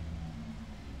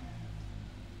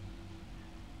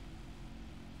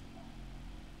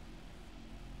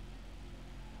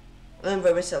 I'm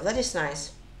by myself, that is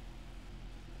nice.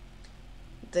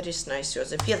 That is nice,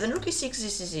 Joseph. Yeah, then rook e6,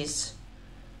 this is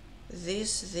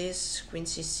this, queen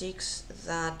c6,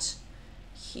 that,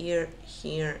 here.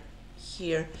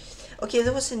 Okay,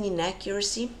 there was an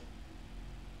inaccuracy.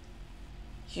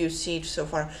 You see it so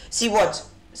far. See what,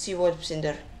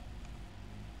 Cinder?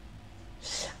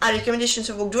 Recommendations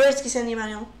of book. Dvoretsky sending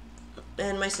manual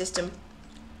and my system.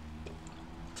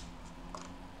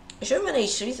 I show him an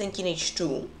h3, then king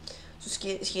h2. So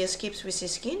he escapes with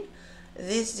his king.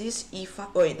 This, e5.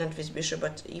 Oh, not with bishop,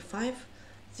 but e5.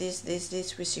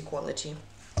 This with equality.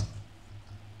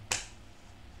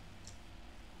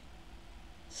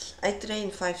 I train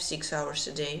 5-6 hours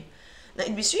a day.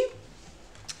 Knight b3.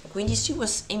 Queen d3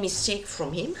 was a mistake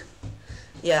from him.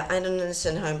 Yeah, I don't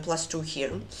understand how I'm +2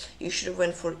 here. You should have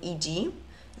went for ed. The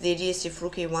idea is if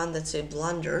rook a1, that's a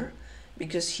blunder,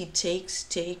 because he takes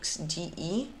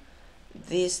de,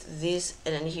 this,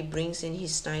 and then he brings in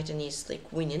his knight and he's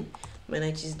like winning. My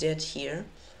knight is dead here.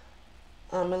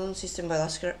 Melon System by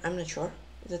Lasker, I'm not sure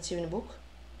if that's even a book.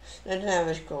 I don't have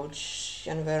a coach,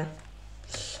 Janver.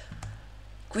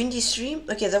 Queen d3,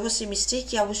 okay, that was a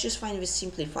mistake. Yeah, I was just fine with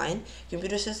simplifying.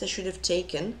 Computer says I should have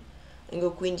taken and go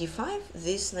queen d5,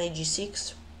 this, knight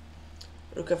g6,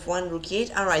 rook f1, rook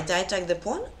e8. Alright, I attack the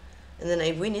pawn, and then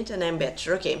I win it, and I'm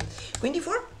better. Okay, queen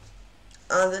d4.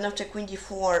 Then after queen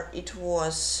d4, it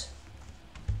was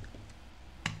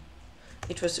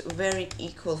very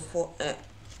equal for a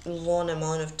long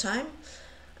amount of time.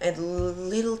 I had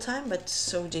little time, but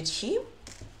so did he.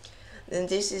 Then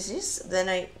this is this. Then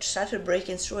I started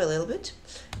breaking through a little bit.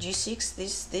 g6,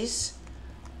 this.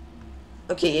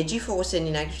 Okay, yeah, g4 was an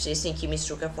inaccuracy. I think he missed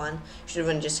rook f1. Should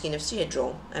have just king f3, a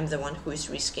draw. I'm the one who is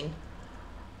risking.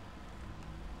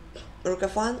 Rook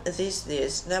f1,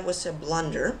 this. That was a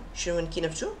blunder. Should have went king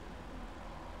f2.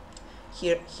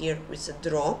 Here with a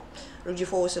draw. Rook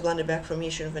g4 was a blunder back from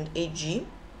here. Should have went ag.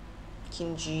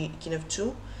 King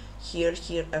f2. Here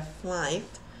f5.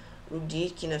 Rook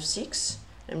d8, king f6.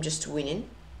 I'm just winning.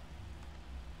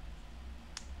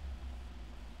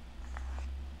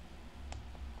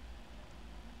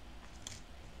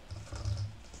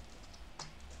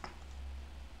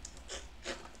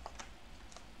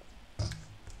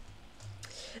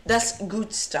 That's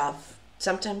good stuff.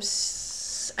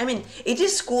 Sometimes, I mean, it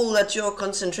is cool that you're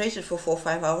concentrated for 4 or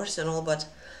 5 hours and all, but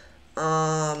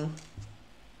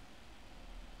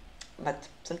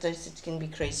sometimes it can be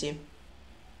crazy.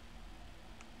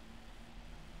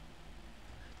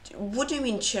 What do you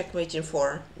mean checkmating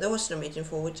for? There was no mating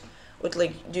for. What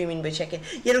like do you mean by checking?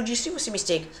 Yeah, look, g3 was a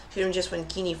mistake. He just went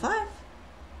king e5.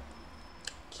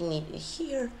 King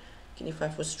here. King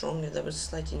e5 was stronger. That was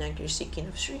slight inaccuracy.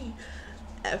 King f3.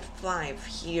 f5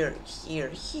 here.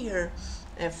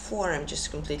 f4. I'm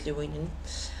just completely winning.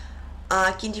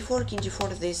 King d4.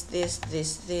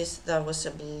 This. That was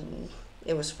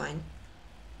it was fine.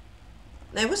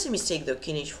 That was a mistake though.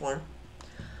 King h4.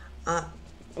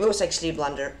 It was actually a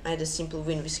blunder. I had a simple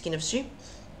win with king f3.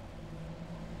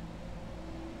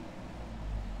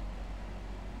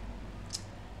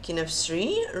 King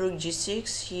f3, rook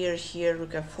g6, here,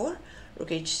 rook f4, rook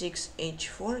h6,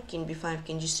 h4, king b5,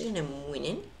 king g3, and I'm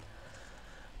winning.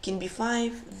 King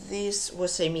b5, this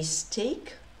was a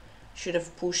mistake. Should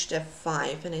have pushed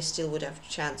f5 and I still would have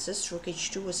chances. Rook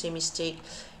h2 was a mistake.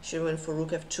 Should have went for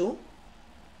rook f2.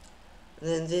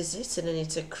 Then this, and then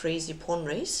it's a crazy pawn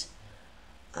race.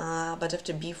 But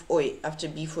after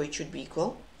b4 it should be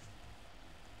equal.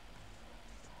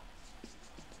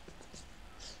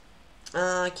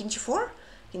 King g4,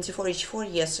 king c4, h4.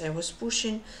 Yes, I was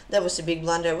pushing. That was a big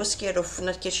blunder. I was scared of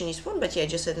not catching his pawn, but yeah, I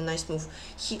just had a nice move.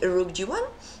 Rook g1,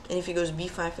 and if he goes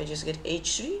b5, I just get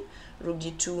h3. rook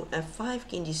d2, f5,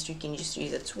 king d3, king g3,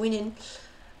 that's winning.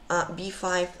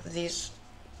 B5, this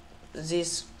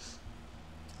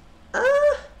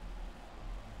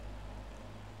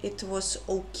it was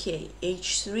okay.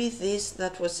 H3,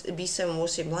 that was b7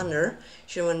 was a blunder.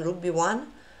 She went rook b1,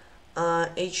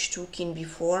 h2, king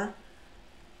b4,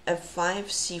 f5,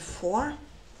 c4,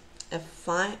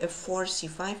 f5, f4,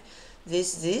 c5.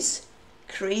 This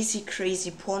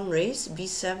crazy pawn race.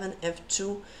 b7,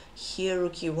 f2, here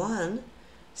rook e1,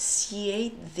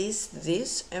 c8,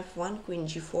 this f1, queen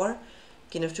g4,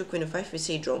 king f2, queen f5, we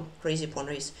say draw. Crazy pawn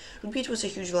race. Rook b8 was a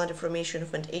huge blunder formation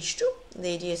of h2. The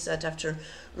idea is that after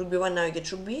rook b1, now I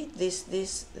get rook b8,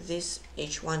 this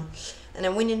h1, and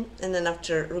I'm winning. And then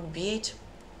after rook b8,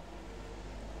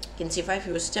 king c5,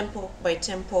 he was tempo by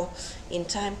tempo in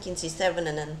time, king c7,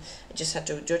 and then I just had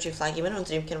to dirty flag him in on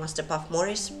stream. Grandmaster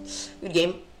Paff-Morris. Good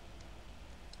game.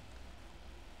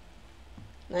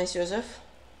 Nice, Joseph.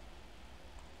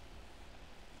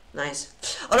 Nice.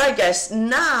 Alright guys,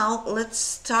 now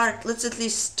let's at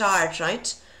least start,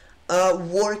 right?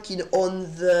 Working on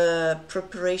the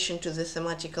preparation to the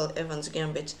thematical Evans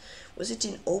Gambit. Was it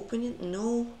in opening?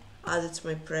 No. That's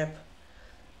my prep.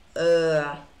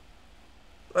 Where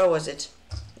was it?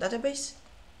 Database?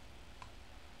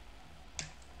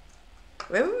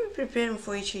 Where were we preparing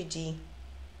for HAD?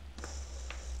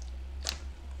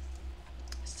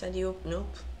 Study up?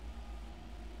 Nope.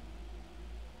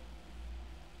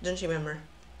 Don't remember.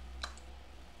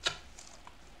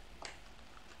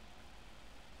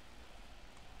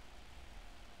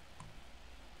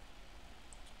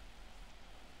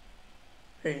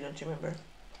 Really don't remember.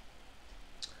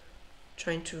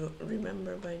 Trying to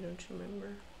remember, but I don't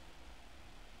remember.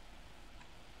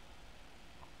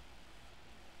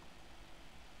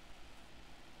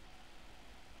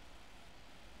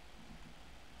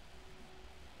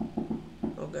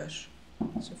 Oh gosh.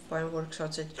 So fireworks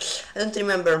outside. I don't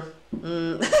remember.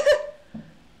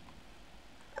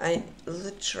 I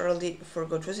literally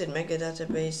forgot. Was it Mega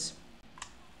Database?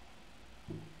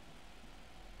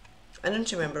 I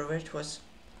don't remember where it was.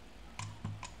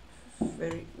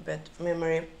 Very bad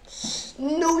memory.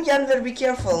 No, Janver, be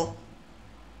careful.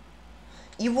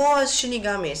 It was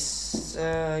Shinigami's,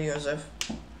 Joseph.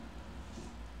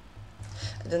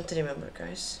 I don't remember,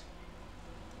 guys.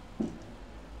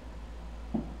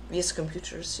 Yes,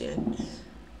 computers, yeah.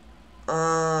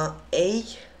 A?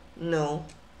 No.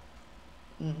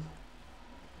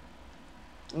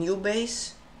 New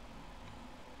base?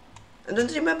 I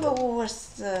don't remember what was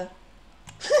the...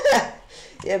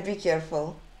 Yeah, be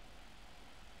careful.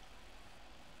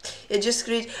 Yeah, just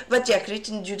create... But yeah,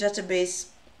 creating new database.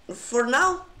 For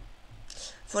now,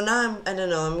 I don't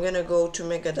know, I'm gonna go to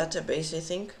Mega Database, I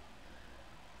think.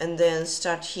 And then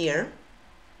start here.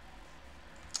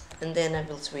 And then I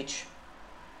will switch.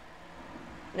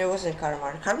 No, it wasn't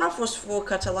Karmar. Karmar was for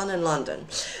Catalan and London.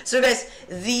 So guys,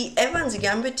 the Evans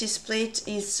Gambit is played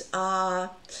is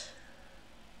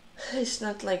it's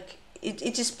not like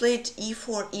it is played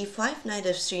e4, e5, knight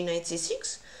f3, knight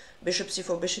c6, bishop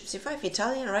c4, bishop c5,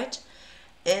 Italian, right?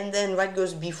 And then white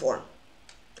goes b4.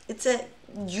 It's a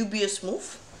dubious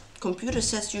move. Computer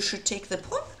says you should take the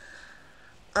pawn.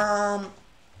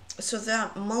 So there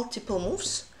are multiple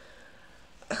moves.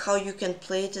 How you can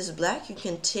play it as black. You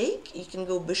can take, you can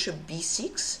go bishop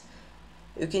b6,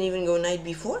 you can even go knight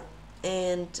b4,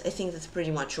 and I think that's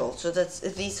pretty much all. So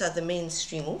these are the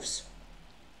mainstream moves.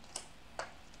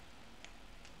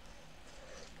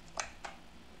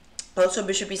 Also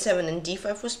bishop e7 and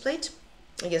d5 was played.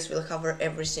 I guess we'll cover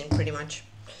everything pretty much.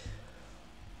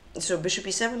 So bishop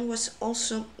e7 was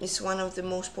also is one of the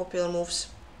most popular moves,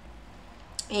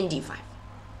 and d5.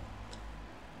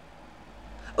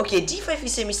 Okay, d5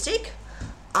 is a mistake.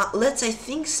 Let's, I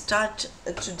think, start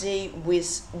today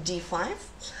with d5,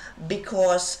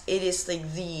 because it is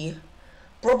like the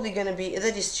probably gonna be,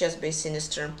 that is chess-based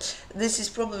sinister. This is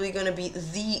probably gonna be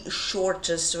the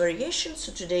shortest variation.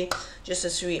 So today, just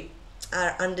as we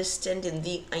are understanding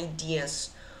the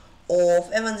ideas of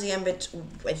Evans Gambit,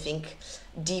 I think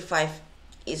d5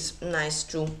 is nice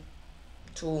to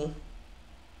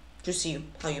see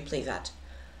how you play that.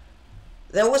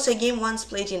 There was a game once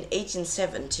played in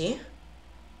 1870.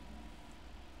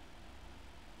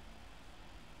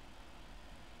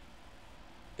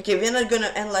 Okay, we're not gonna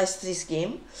analyze this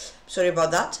game. Sorry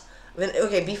about that.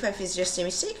 Okay, b5 is just a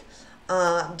mistake.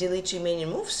 Delete remaining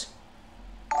moves.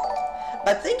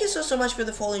 But thank you so much for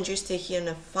the follow. Enjoy, stay here and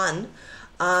have fun.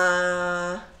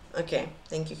 Okay,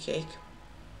 thank you, Cake.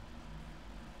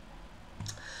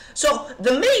 So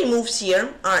the main moves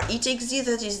here are e takes d,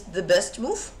 that is the best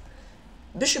move.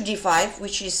 Bishop d5,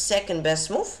 which is second best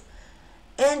move,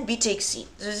 and b takes c.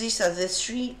 So these are the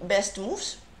three best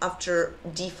moves after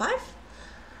d5.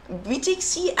 B takes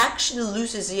c actually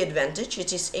loses the advantage.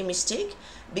 It is a mistake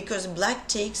because black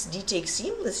takes d takes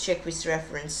c. Let's check with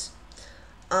reference.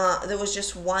 There was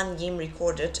just one game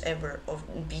recorded ever of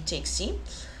b takes c.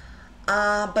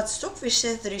 But Stockfish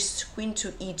says there is queen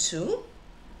to e2.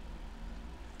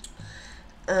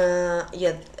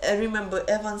 Yeah, I remember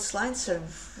Evan's lines are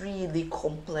really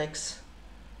complex.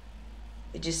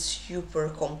 It is super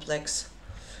complex.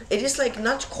 It is like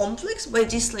not complex, but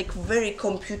it is like very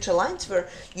computer lines where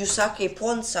you suck a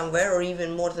pawn somewhere or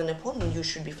even more than a pawn and you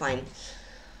should be fine.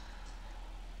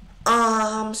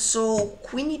 So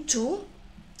queen e2.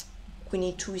 Queen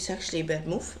e2 is actually a bad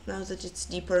move now that it's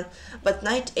deeper. But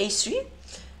knight a3.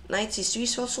 Knight c3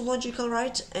 is also logical,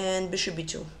 right? And bishop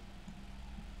b2.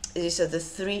 These are the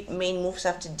three main moves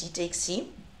after d takes c.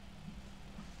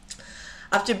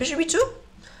 After bishop b2,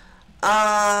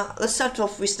 let's start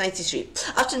off with knight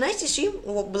c3. After knight c3,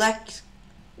 well, black's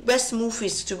best move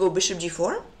is to go bishop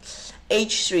g4,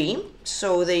 h3.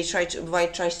 So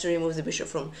white tries to remove the bishop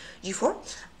from g4.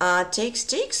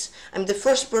 Takes. I'm the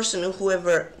first person who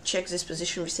ever checked this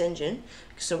position with engine,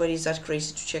 because nobody is that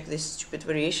crazy to check these stupid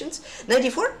variations. Knight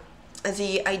d4.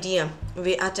 The idea,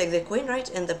 we attack the queen, right,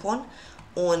 and the pawn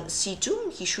on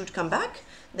c2. He should come back.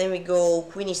 Then we go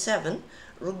queen e7,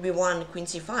 rook b1, queen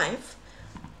c5.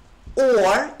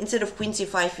 Or instead of queen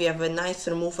c5, we have a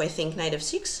nicer move, I think, knight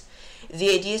f6.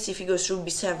 The idea is if he goes rook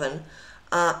b7,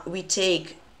 we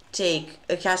take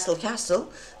a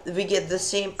castle. We get the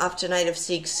same after knight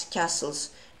f6,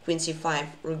 castles, queen c5,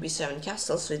 rook b7,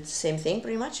 castle. So it's the same thing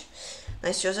pretty much.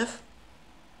 Nice, Joseph.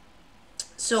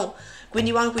 So queen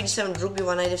d1, queen d7, rook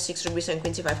b1, knight f6, rook b7,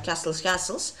 queen c5,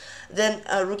 castles. Then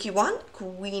rook e1,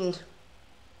 queen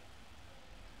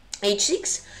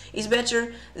h6 is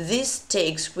better. This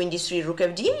takes queen d3, rook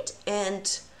fd8,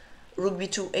 and rook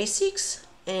b2, a6.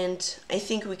 And I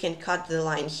think we can cut the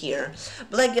line here.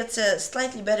 Black gets a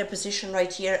slightly better position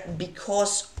right here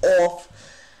because of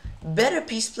better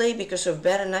piece play, because of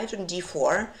better knight on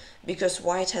d4, because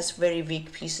white has very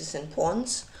weak pieces and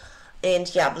pawns.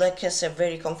 And yeah, black has a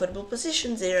very comfortable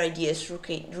position. Their idea is rook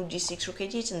d6, rook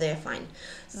a8, and they are fine.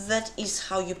 That is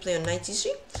how you play on knight c3.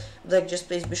 Black just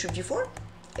plays bishop g4,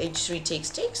 h3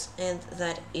 takes, and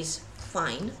that is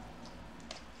fine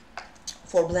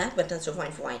for black, but not so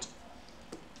fine for white.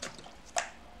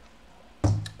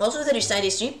 Also, there is knight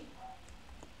h3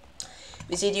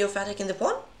 with the idea of attacking the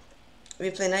pawn.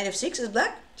 We play knight f6 as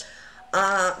black.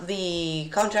 The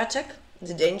counter-attack,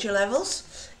 the danger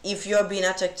levels. If you're being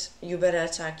attacked, you better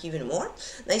attack even more.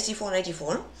 Knight c4, knight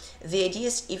e4. The idea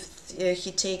is if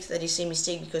he takes, that is a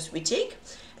mistake because we take.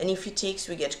 And if he takes,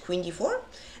 we get queen d4.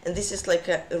 And this is like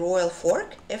a royal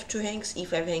fork. f2 hangs,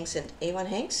 e5 hangs, and a1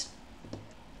 hangs.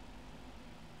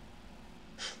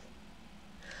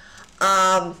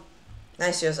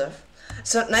 Nice, Joseph.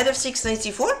 So knight f6, knight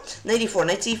c4, knight e4,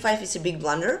 knight c5 is a big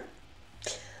blunder.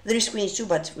 There is queen e2,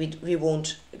 but we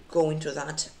won't go into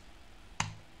that.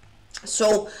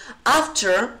 So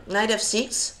after knight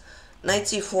f6, knight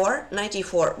c4, knight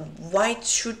e4, white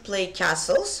should play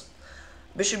castles.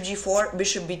 Bishop g4,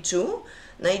 bishop b2,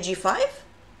 knight g5.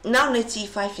 Now knight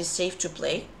c5 is safe to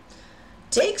play.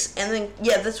 Takes, and then,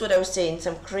 yeah, that's what I was saying,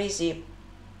 some crazy...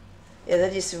 Yeah,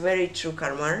 that is very true,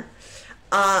 Karmar.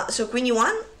 So queen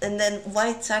e1, and then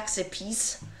white sacks a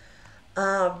piece,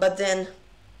 but then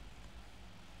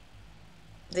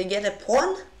they get a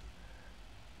pawn,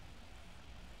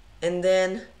 and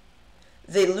then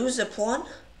they lose a pawn,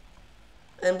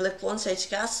 and black pawn sides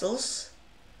castles.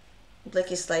 Black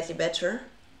is slightly better.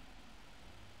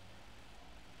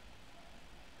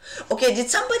 Okay, did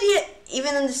somebody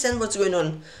even understand what's going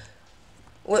on?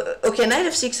 Well, okay, knight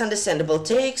f6 understandable,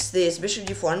 takes this, bishop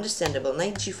g4 understandable,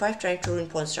 knight g5 trying to ruin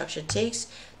pawn structure, takes,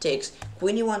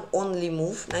 queen e1 only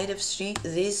move, knight f3,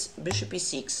 this, bishop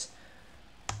e6,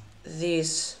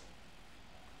 this,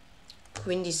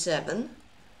 queen d7,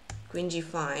 queen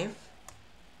g5,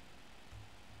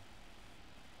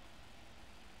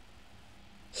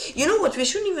 you know what, we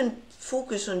shouldn't even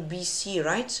focus on bc,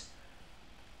 right?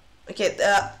 Okay,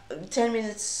 10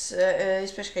 minutes,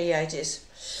 PeshkaCh A.I it is.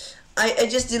 I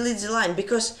just delete the line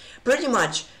because pretty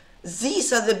much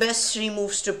these are the best three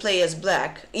moves to play as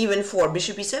black, even for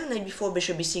bishop e7, knight b4,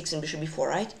 bishop b6, and bishop b4,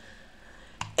 right?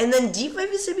 And then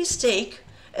d5 is a mistake,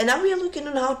 and now we are looking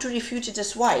on how to refute it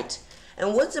as white.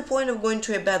 And what's the point of going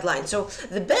to a bad line? So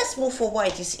the best move for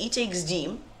white is e takes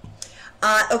d.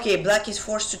 Okay, black is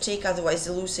forced to take, otherwise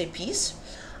they lose a piece.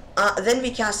 Then we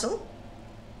castle.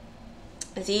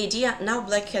 The idea, now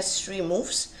black has three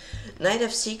moves. Knight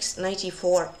f6, knight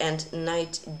e4, and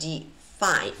knight d5.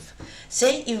 d5.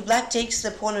 Say if black takes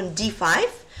the pawn on d5,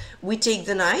 we take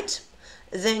the knight,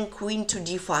 then queen to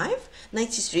d5, knight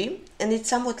c3, and it's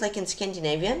somewhat like in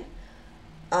Scandinavian.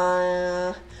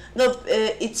 No,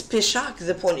 it's PeshkaCh,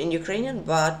 the pawn in Ukrainian,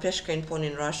 but PeshkaCh in pawn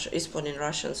in Russia is pawn in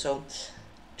Russian, so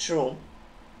true.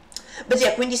 But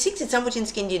yeah, queen d6, it's somewhat in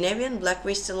Scandinavian. Black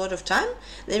wastes a lot of time.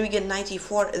 Then we get knight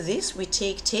e4, this, we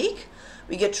take,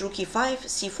 we get rook e5,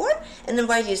 c4, and then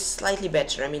white is slightly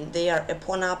better. I mean, they are a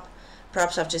pawn up.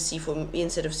 Perhaps after c4,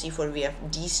 instead of c4, we have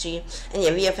d3. And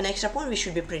yeah, we have an extra pawn, we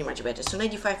should be pretty much better. So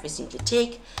knight d5, we simply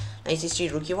take. Knight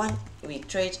c3, rook e1, we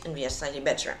trade, and we are slightly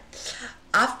better.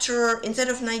 After, instead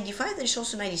of knight d5, there is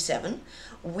also knight d7.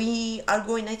 We are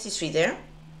going knight c3 there.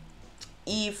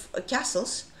 If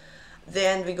castles,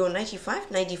 then we go knight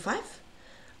e5, knight d5.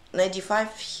 Knight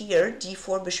d5 here,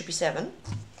 d4, bishop e7.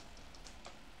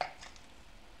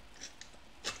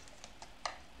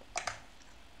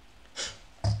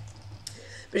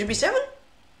 Bishop e7,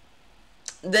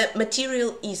 the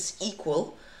material is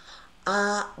equal,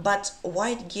 but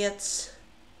white gets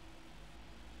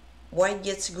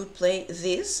good play.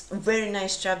 This very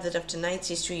nice trap that after knight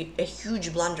c3, a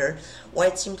huge blunder,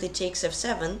 white simply takes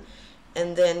f7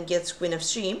 and then gets queen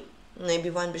f3, maybe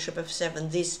one bishop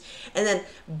f7, this, and then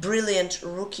brilliant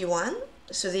rook e1.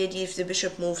 So the idea, if the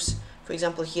bishop moves, for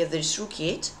example here there is rook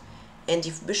e8, and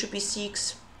if bishop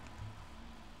e6,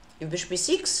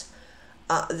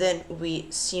 then we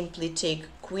simply take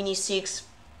queen e6,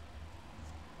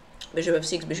 bishop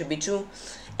f6, bishop b2,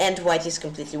 and white is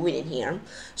completely winning here.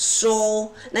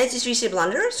 So knight c3 is a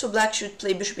blunder, so black should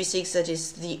play bishop e6, that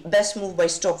is the best move by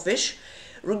Stockfish.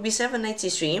 Rook b7, knight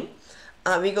c3,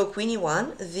 we go queen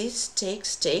e1, this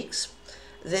takes,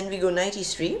 then we go knight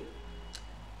e3,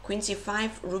 queen c5,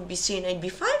 rook b3, knight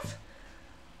b5,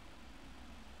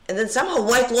 and then somehow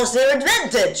white lost their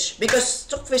advantage because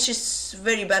Stockfish is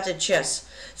very bad at chess.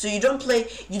 So you don't play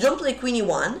queen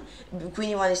e1. Queen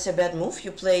e1 is a bad move.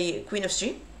 You play queen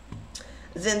f3.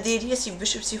 Then the idea is if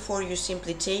bishop c4, you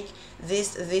simply take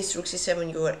this rook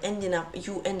c7.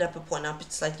 You end up a pawn up.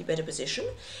 It's slightly better position.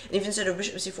 And if instead of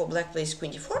bishop c4, black plays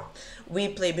queen d4, we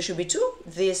play bishop b2.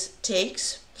 This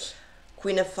takes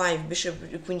queen f5,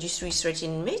 queen g3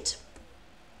 threatening mate.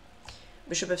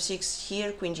 Bishop f6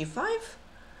 here, queen g5.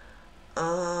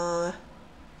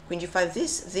 Queen g5,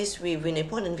 this we win a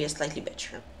pawn and we are slightly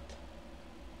better.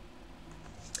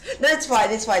 That's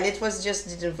fine, it's fine. It was just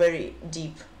very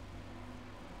deep.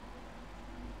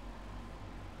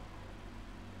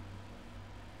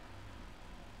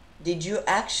 Did you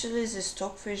actually the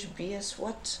Stockfish BS?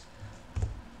 What?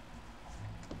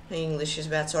 My English is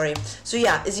bad, sorry. So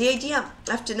yeah, the idea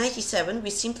after knight e7, we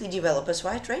simply develop as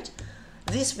white, right?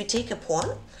 This we take a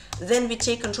pawn, then we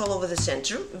take control over the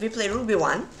center. We play rook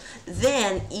b1.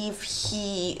 Then if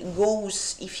he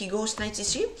goes knight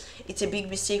c3, it's a big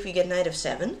mistake. We get knight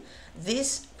f7.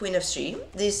 This queen f3.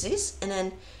 This, and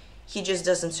then he just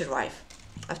doesn't survive.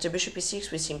 After bishop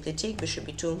e6, we simply take bishop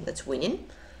b2. That's winning.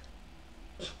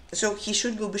 So he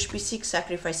should go bishop e6,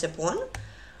 sacrifice a pawn.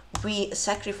 We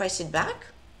sacrifice it back,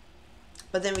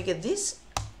 but then we get this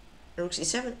rook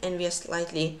c7, and we are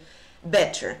slightly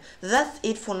better. That's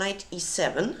it for knight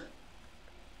e7.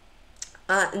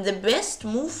 The best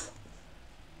move,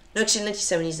 no, actually knight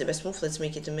e7 is the best move. Let's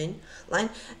make it the main line.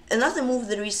 Another move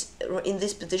that is in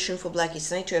this position for black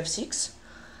is knight to f6.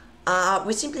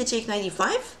 We simply take knight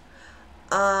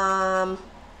e5.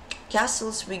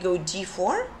 Castles, we go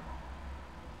d4.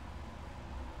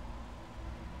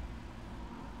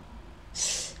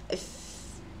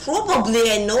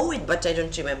 Probably I know it, but I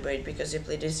don't remember it because I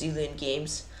played a zillion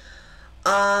games.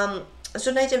 So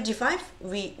knight f d5,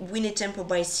 we win a tempo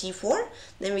by c4,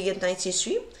 then we get knight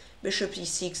c3, bishop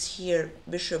e6 here,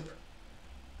 bishop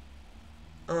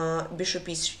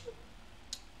e3.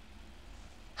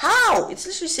 How? It's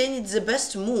literally saying it's the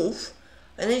best move,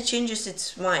 and then it changes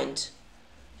its mind.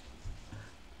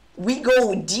 We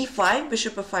go d5,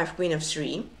 bishop f5, queen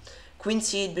f3, queen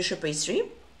c8, bishop a3,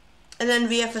 and then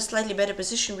we have a slightly better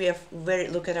position. We have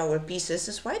look at our pieces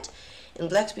as white, and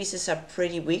black's pieces are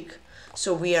pretty weak.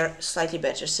 So we are slightly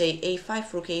better. Say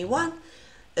a5, rook a1,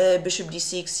 bishop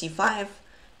d6, c5,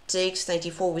 takes knight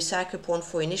e4, we sack a pawn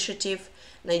for initiative,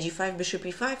 knight g5, bishop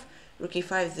e5, rook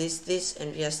e5, this,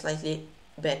 and we are slightly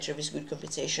better with good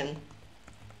compensation.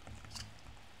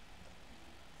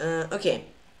 Okay.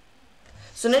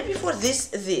 So knight before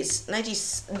this,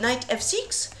 knight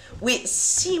f6, we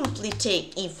simply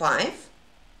take e5,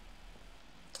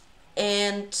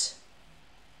 and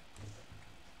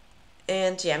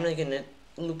yeah, I'm not gonna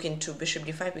look into bishop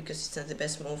d5 because it's not the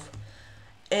best move.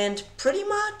 And pretty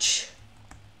much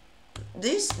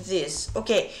this.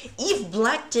 Okay, if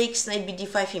black takes knight b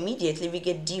d5 immediately, we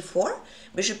get d4,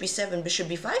 bishop e7, bishop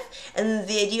b5, and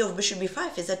the idea of bishop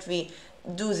b5 is that we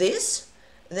do this,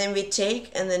 then we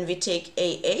take, and then we take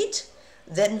a8,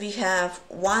 then we have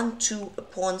 1, 2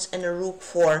 pawns and a rook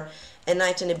for a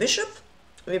knight and a bishop.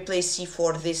 We play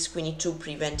c4, this queen e2,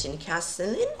 preventing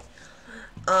castling.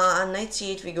 Knight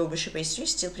c8, we go bishop a3,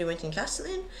 still preventing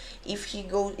castling. If he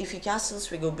castles,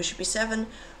 we go bishop e7,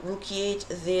 rook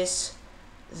e8,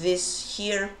 this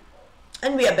here,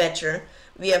 and we are better.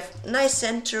 We have nice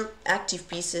center, active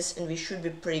pieces, and we should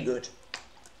be pretty good.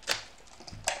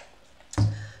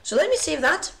 So let me save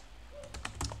that.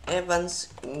 Evans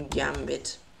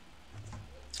Gambit.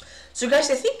 So guys,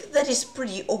 I think that is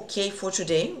pretty okay for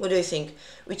today. What do you think?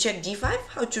 We check d5,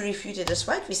 how to refute it as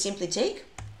white. We simply take,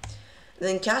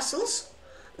 then castles,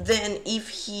 then if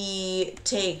he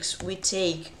takes, we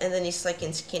take, and then it's like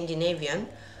in Scandinavian,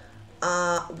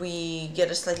 we get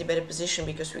a slightly better position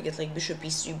because we get like bishop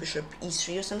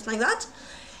e3 or something like that.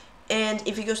 And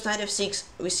if he goes knight f6,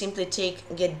 we simply take,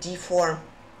 get d4,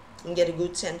 and get a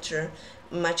good center,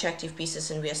 much active pieces,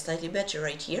 and we are slightly better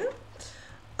right here.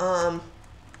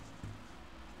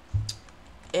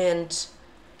 And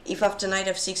if after knight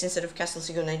f6, instead of castles,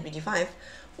 you go knight b5,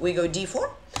 we go d4,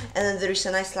 and then there is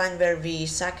a nice line where we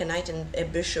sack a knight and a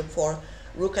bishop for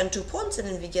rook and 2 pawns, and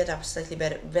then we get up slightly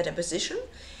better position.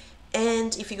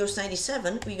 And if he goes knight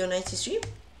e7, we go knight c3,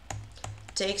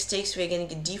 takes, we're gonna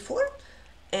get d4,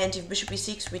 and if bishop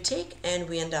e6, we take, and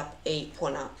we end up a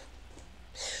pawn up.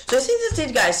 So I think that's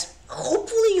it, guys.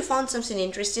 Hopefully you found something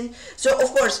interesting. So of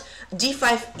course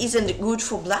d5 isn't good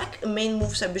for black. Main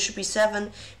moves are bishop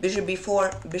e7, bishop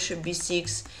b4, bishop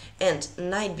b6, and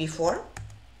knight b4.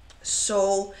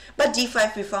 So, but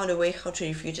d5 we found a way how to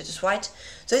refute it as white.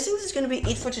 So I think that's gonna be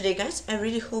it for today, guys. I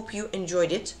really hope you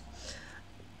enjoyed it.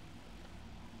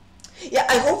 Yeah,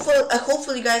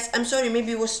 hopefully guys, I'm sorry,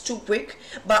 maybe it was too quick,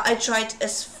 but I tried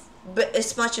as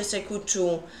much as I could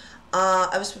to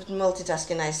I was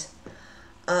multitasking, nice.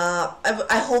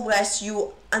 I hope, guys,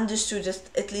 you understood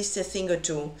at least a thing or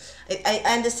two. I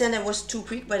understand I was too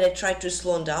quick, but I tried to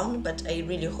slow down, but I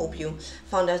really hope you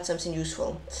found out something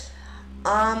useful.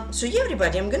 So yeah,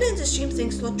 everybody, I'm gonna end the stream.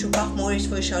 Thanks a lot to Paff-Morris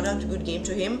for a shout out, good game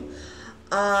to him.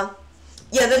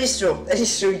 Yeah, that is true,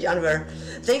 Janver.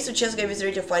 Thanks to ChessGuy with a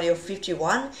rate of party of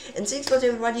 51, and thanks a lot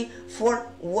everybody for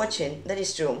watching, that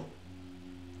is true.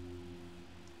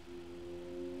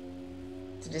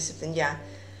 Discipline, yeah.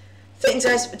 Thanks,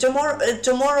 guys.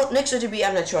 Tomorrow next OTB,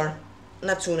 I'm not sure.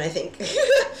 Not soon, I think.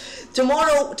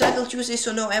 Tomorrow, Title Tuesday,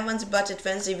 so no Evans, but at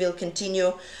Wednesday we'll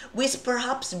continue with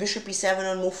perhaps bishop e7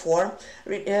 on move 4.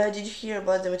 Did you hear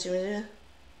about the material?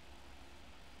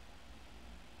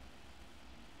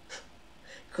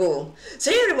 Cool.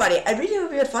 So yeah, everybody, I really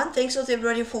hope you had fun. Thanks a lot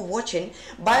everybody for watching.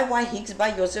 By Y Higgs,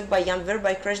 by Joseph, by Janver,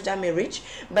 by Crash Dummy Rich,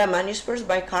 by Manuspers,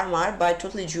 by Karmar, by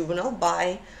Totally Juvenile,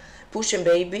 by Push and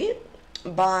Baby,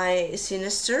 by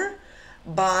Sinister,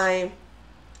 by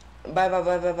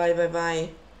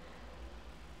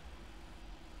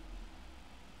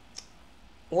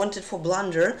Wanted for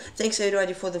Blunder. Thanks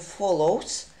everybody for the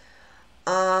follows.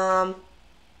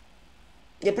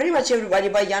 Yeah, pretty much everybody,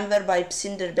 by Janver, by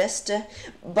Psinderbeste,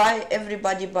 by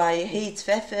everybody, by Hates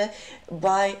Fefe,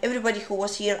 by everybody who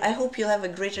was here. I hope you'll have a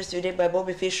great rest of your day, by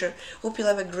Bobby Fischer. Hope you'll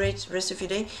have a great rest of your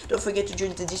day. Don't forget to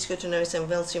join the Discord to know some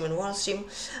WellStream and WallStream.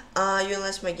 You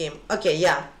lost my game. Okay,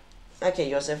 yeah. Okay,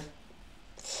 Joseph.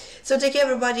 So take care,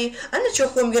 everybody. I'm not sure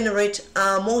who I'm gonna rate.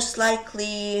 Most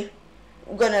likely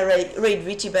I'm gonna rate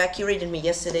Viti back. He rated me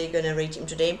yesterday, gonna rate him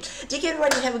today. Take care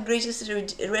everybody, have a great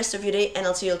rest of your day, and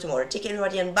I'll see you all tomorrow. Take care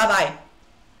everybody, and bye bye.